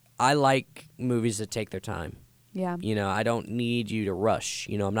I like movies that take their time. Yeah. I don't need you to rush.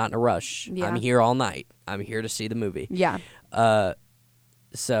 I'm not in a rush. Yeah. I'm here all night. I'm here to see the movie. Yeah.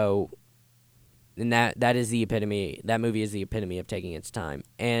 So, and that is the epitome. That movie is the epitome of taking its time.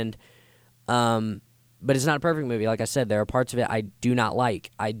 And, but it's not a perfect movie. Like I said, there are parts of it I do not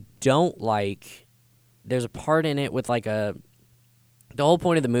like. I don't like. There's a part in it with like the whole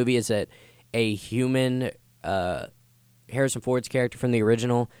point of the movie is that a human Harrison Ford's character from the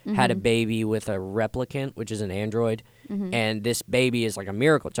original had a baby with a replicant, which is an android, and this baby is like a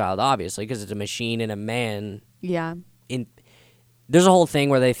miracle child, obviously, because it's a machine and a man. Yeah. There's a whole thing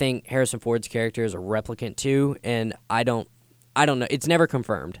where they think Harrison Ford's character is a replicant too, and I don't know. It's never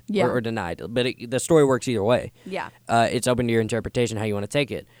confirmed or denied, but the story works either way. Yeah. It's open to your interpretation, how you want to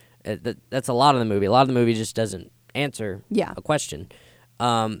take it. That's a lot of the movie. A lot of the movie just doesn't answer a question.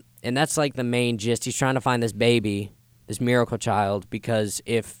 And that's like the main gist. He's trying to find this baby, this miracle child, because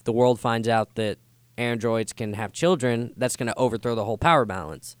if the world finds out that androids can have children, that's going to overthrow the whole power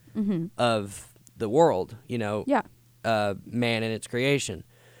balance of the world, man and its creation.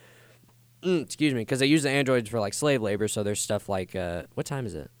 Excuse me, because they use the androids for like slave labor, so there's stuff like, what time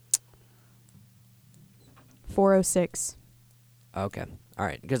is it? 4:06. Okay. All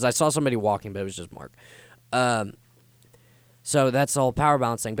right. Because I saw somebody walking, but it was just Mark. So that's the whole power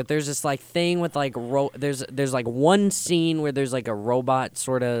balance thing. But there's this like thing with like there's like one scene where there's like a robot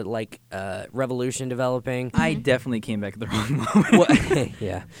sort of like revolution developing. I definitely came back at the wrong moment.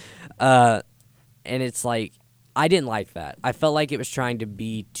 Yeah. And it's like I didn't like that. I felt like it was trying to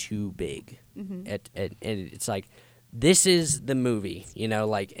be too big. And it's like this is the movie,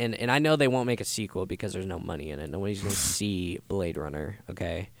 like and I know they won't make a sequel because there's no money in it. Nobody's going to see Blade Runner,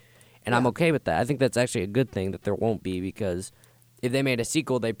 okay? And I'm okay with that. I think that's actually a good thing that there won't be, because if they made a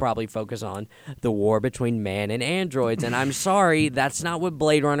sequel, they'd probably focus on the war between man and androids. And I'm sorry, that's not what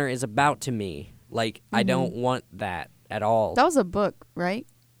Blade Runner is about to me. Like, I don't want that at all. That was a book, right?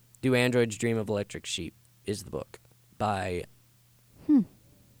 Do Androids Dream of Electric Sheep is the book by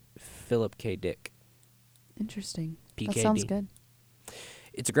Philip K. Dick. Interesting. PKD. That sounds good.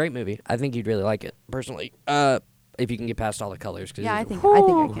 It's a great movie. I think you'd really like it, personally. If you can get past all the colors. Cause I think I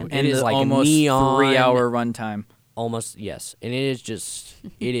can. And it is like almost neon. 3-hour runtime. Almost, yes. And it is just,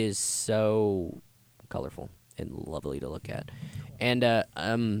 it is so colorful and lovely to look at. And,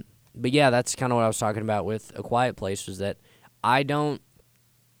 but yeah, that's kind of what I was talking about with A Quiet Place, was that I don't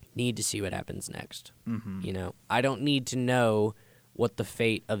need to see what happens next. I don't need to know what the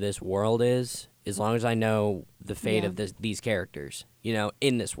fate of this world is, as long as I know the fate of these characters,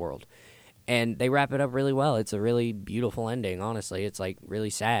 in this world. And they wrap it up really well. It's a really beautiful ending, honestly. It's like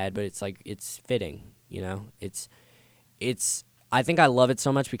really sad, but it's like it's fitting, It's I think I love it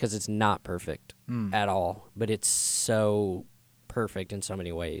so much because it's not perfect at all, but it's so perfect in so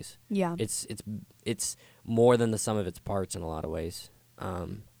many ways. Yeah. It's more than the sum of its parts in a lot of ways.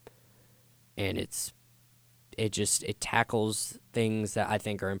 And it tackles things that I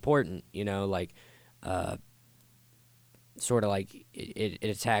think are important, like sort of like it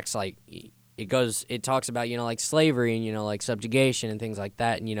attacks like it talks about like slavery and like subjugation and things like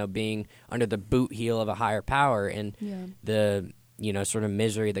that, and being under the boot heel of a higher power, and the sort of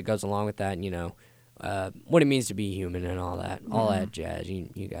misery that goes along with that, and what it means to be human and all that jazz.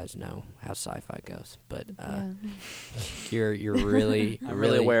 You guys know how sci-fi goes, but you're really I'm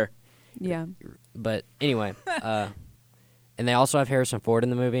really aware. Yeah. But anyway, and they also have Harrison Ford in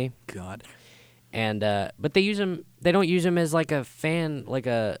the movie. God. And but they don't use him as like a fan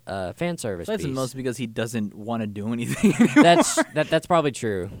service That's piece. mostly because he doesn't want to do anything. That's probably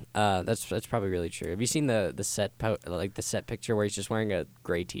true. That's probably really true. Have you seen the set the set picture where he's just wearing a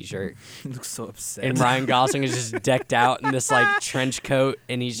gray T-shirt? He looks so upset. And Ryan Gosling is just decked out in this like trench coat,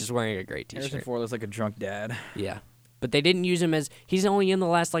 and he's just wearing a gray T-shirt. Harrison Ford looks like a drunk dad. Yeah, but they didn't use him as he's only in the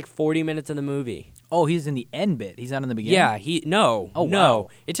last like 40 minutes of the movie. Oh, he's in the end bit. He's not in the beginning. Yeah, no. Wow.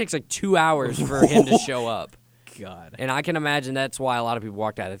 It takes like 2 hours for him to show up. God. And I can imagine that's why a lot of people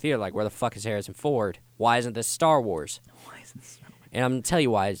walked out of the theater like, where the fuck is Harrison Ford? Why isn't this Star Wars? And I'm going to tell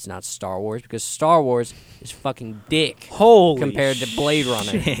you why it's not Star Wars, because Star Wars is fucking dick compared to Blade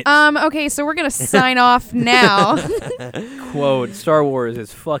Runner. Okay, so we're going to sign off now. Quote, Star Wars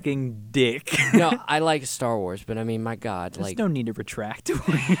is fucking dick. No, I like Star Wars, but I mean, my God. There's no need to retract.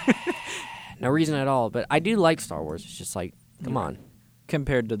 No reason at all, but I do like Star Wars. It's just like, come on.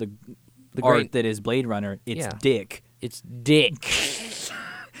 Compared to the art that is Blade Runner, it's dick. It's dick.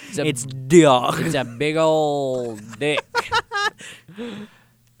 It's dick. It's a big old dick.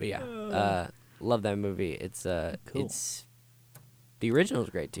 But yeah, love that movie. It's cool. It's the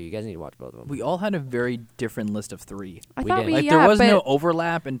original's great too. You guys need to watch both of them. We all had a very different list of 3. I We thought did. we Like yeah, there was but, no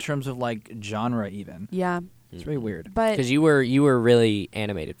overlap in terms of like genre even. Yeah. It's very weird. But Because you were really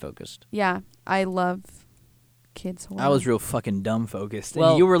animated focused. yeah, I love kids horror. I was real fucking dumb focused.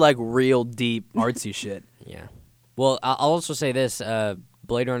 Well- and you were like real deep artsy shit. Yeah. Well, I'll also say this: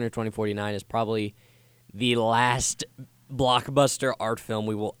 Blade Runner 2049 is probably the last blockbuster art film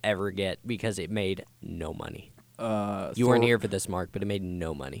we will ever get because it made no money. You weren't here for this, Mark, but it made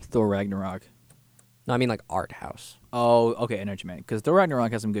no money. Thor Ragnarok. No, I mean like art house. Oh, okay, I know what you meant. Because Thor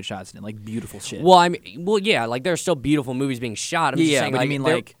Ragnarok has some good shots in it, like beautiful shit. Well, yeah, like there's still beautiful movies being shot. I'm just saying, but like, I mean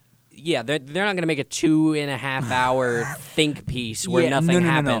like. Yeah, they're not gonna make a 2.5 hour think piece where nothing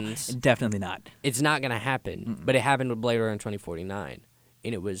happens. No. Definitely not. It's not gonna happen. But it happened with Blade Runner 2049,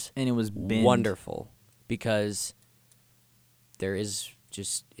 and it was wonderful because there is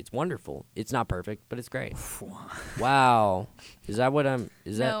just it's wonderful. It's not perfect, but it's great. Wow, is that what I'm?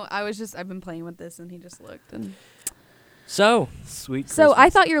 Is that? No, I've been playing with this, and he just looked and. So sweet. So Christmas. I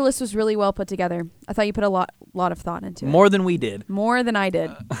thought your list was really well put together. I thought you put a lot of thought into it. More than we did. More than I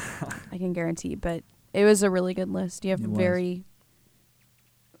did. I can guarantee. But it was a really good list. You have very.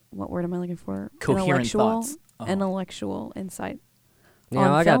 What word am I looking for? Coherent thoughts. Intellectual insight.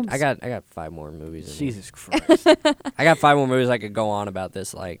 Yeah, I films. got 5 more movies. Jesus Christ. I got 5 more movies I could go on about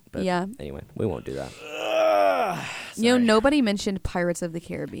this. But yeah. Anyway, we won't do that. You know, nobody mentioned Pirates of the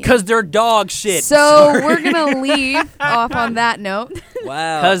Caribbean. Because they're dog shit. So we're going to leave off on that note.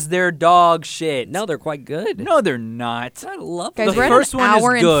 Wow. Because they're dog shit. No, they're quite good. No, they're not. I love Guys, The we're first at one an is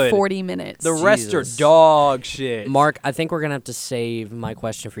hour good. and 40 minutes. The rest are Jesus. dog shit. Mark, I think we're going to have to save my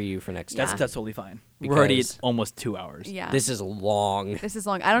question for you for next That's time. totally fine. We're already at Because- almost 2 hours. Yeah. This is long. This is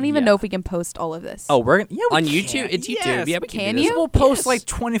long. I don't even Yeah. know if we can post all of this. Oh, we're gonna, yeah, we On can. YouTube? It's YouTube. Yes. Yeah, we Can do you? this. We'll post Yes. like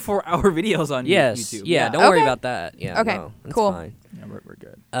 24-hour videos on Yes. YouTube. Yeah, don't worry Okay. about that. Yeah. Okay, No, that's cool. Fine. Yeah, we're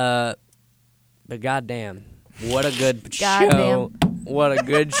good. But goddamn, what a good show. Goddamn. What a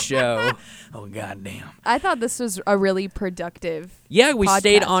good show. Oh, goddamn. I thought this was a really productive. Yeah, we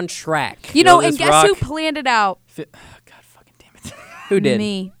stayed Podcast. on track. You know, Feel and this guess who rock? planned it out? God fucking damn it. Who did?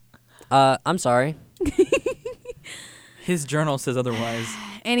 Me. I'm sorry. His journal says otherwise.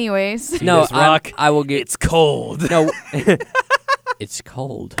 Anyways. No, this rock, I will get. It's cold. No, it's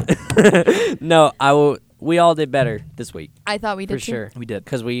cold. No, I will. We all did better this week I thought we did for too. sure. We did.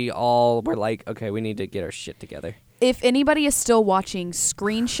 Because we all were like, okay, we need to get our shit together. If anybody is still watching,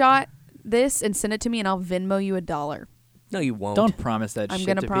 screenshot this and send it to me, and I'll Venmo you $1. No, you won't. Don't promise that I'm shit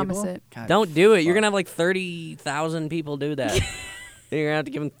gonna to promise people. it. God, Don't do it. You're fuck. gonna have like 30,000 people do that. You're gonna have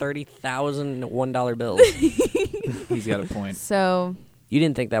to give them 30,000 $1 bills. He's got a point. So, You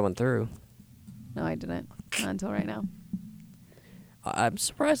didn't think that one through. no, I didn't. Not until right now. I'm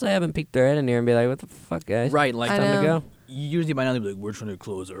surprised I haven't peeked their head in here and be like, "What the fuck, guys? Right, like I Time to know. go." usually by now they'd be like, we're trying to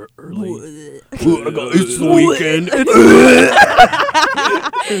close early. It's the weekend.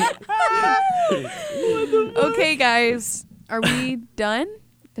 Okay, guys. Are we done?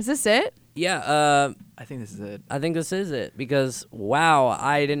 Is this it? Yeah. I think this is it. I think this is it because wow,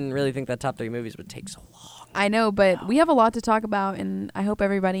 I didn't really think that top 3 movies would take so long. I know, but we have a lot to talk about, and I hope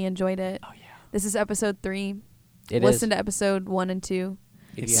everybody enjoyed it. Oh, yeah. This is episode 3. It Listen is. to episode 1 and 2.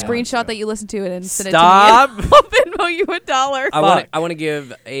 If you Screenshot have- that you listened to it and send Stop. it to me. I'll Venmo you $1. I want to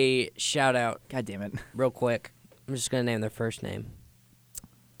give a shout out God damn it. real quick. I'm just gonna name their first name.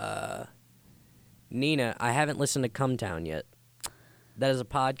 Nina. I haven't listened to Come Town yet. That is a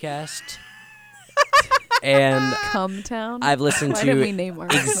podcast, and Come Town. I've listened Why did we to name ours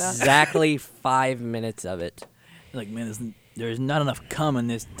that? exactly 5 minutes of it. Like, man, there's not enough cum in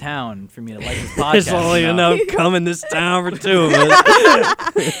this town for me to like this podcast. enough cum in this town for 2 of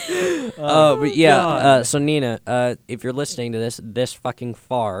us. But yeah, God. so Nina, if you're listening to this fucking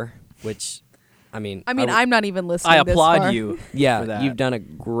far, which, I mean, I'm not even listening. I this applaud far. you. for yeah, that. you've done a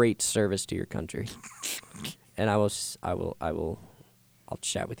great service to your country, and I'll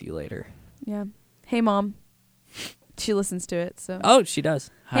chat with you later. Yeah. Hey, Mom. She listens to it, so. Oh, she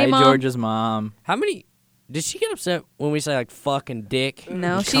does. Hi, Hey, Mom. George's mom. How many? Did she get upset when we say like fucking dick?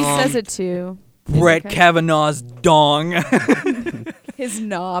 No, and she cum? says it too. Brett okay. Kavanaugh's dong. His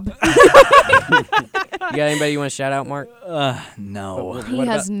knob. You got anybody you want to shout out, Mark? No. He What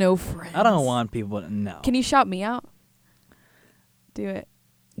has no friends. I don't want people to know. Can you shout me out? Do it.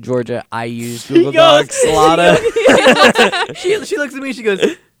 Georgia, I use Google goes- Docs a lot of. she looks at me. She goes,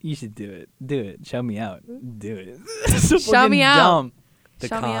 "You should do it. Do it. Shout me out. Do it." So Shout me fucking out. dumb. The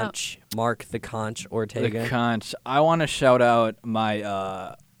Shout me out. conch, Mark the conch The Ortega. conch. I want to shout out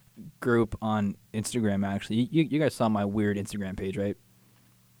my group on Instagram. Actually, you guys saw my weird Instagram page, right?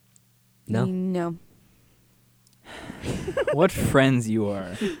 No. No. What friends you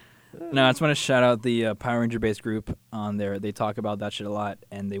are. No, I just want to shout out the Power Ranger based group on there. They talk about that shit a lot,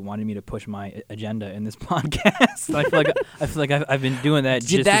 and they wanted me to push my agenda in this podcast. I feel like I've been doing that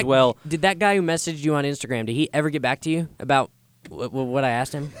as well. Did that guy who messaged you on Instagram? Did he ever get back to you about what I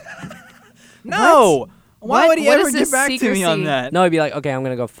asked him? No. Why What? would he What ever is get this back to me on secrecy? that? No, he'd be like, okay, I'm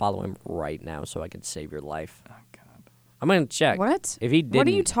gonna go follow him right now so I can save your life. Oh God. I'm gonna check. What? If he didn't, What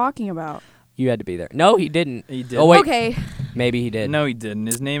are you talking about? you had to be there. No, he didn't. He did. Oh wait, Okay. Maybe he did. No, he didn't.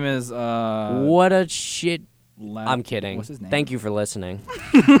 His name is What a shit. I'm kidding. What's his name? Thank you for listening.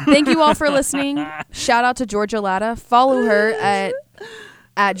 Thank you all for listening. Shout out to Georgia Latta. Follow her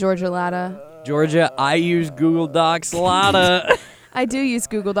at Georgia Latta. Georgia, I use Google Docs a lot. I do use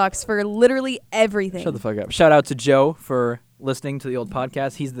Google Docs for literally everything. Shut the fuck up. Shout out to Joe for listening to the old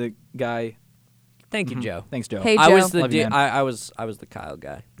podcast. He's the guy. Thank you, Joe. Thanks, Joe. Hey, I Joe. was the Love you, man. I was the Kyle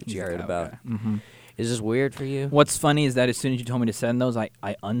guy that you heard about. Mm-hmm. Is this weird for you? What's funny is that as soon as you told me to send those, I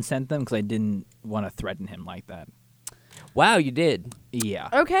unsent them because I didn't want to threaten him like that. Wow, you did. Yeah.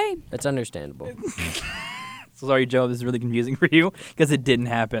 Okay. That's understandable. So sorry, Joe. This is really confusing for you because it didn't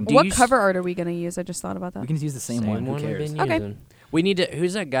happen. What you cover art are we going to use? I just thought about that. We can just use the same one. Who we've cares? been Okay. using. We need to.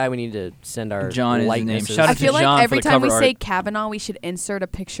 Who's that guy? We need to send our John is his name. likenesses. Shout I out to feel like John for every the time we cover say art. Kavanaugh, we should insert a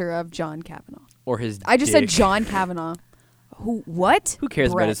picture of John Kavanaugh. Or his. I just said dick. John Kavanaugh. Who? What? Who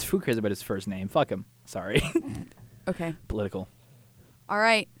cares Brett. about his first name? Fuck him. Sorry. Okay. Political. All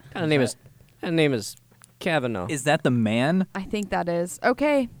right. That name is Kavanaugh. Is that the man? I think that is.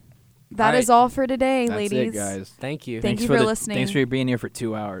 Okay. That All is right. all for today, That's ladies. it, guys. Thank you. Thank Thanks you for the- listening. Thanks for being here for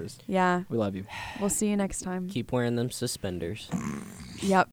 2 hours. Yeah. We love you. We'll see you next time. Keep wearing them suspenders. Yep.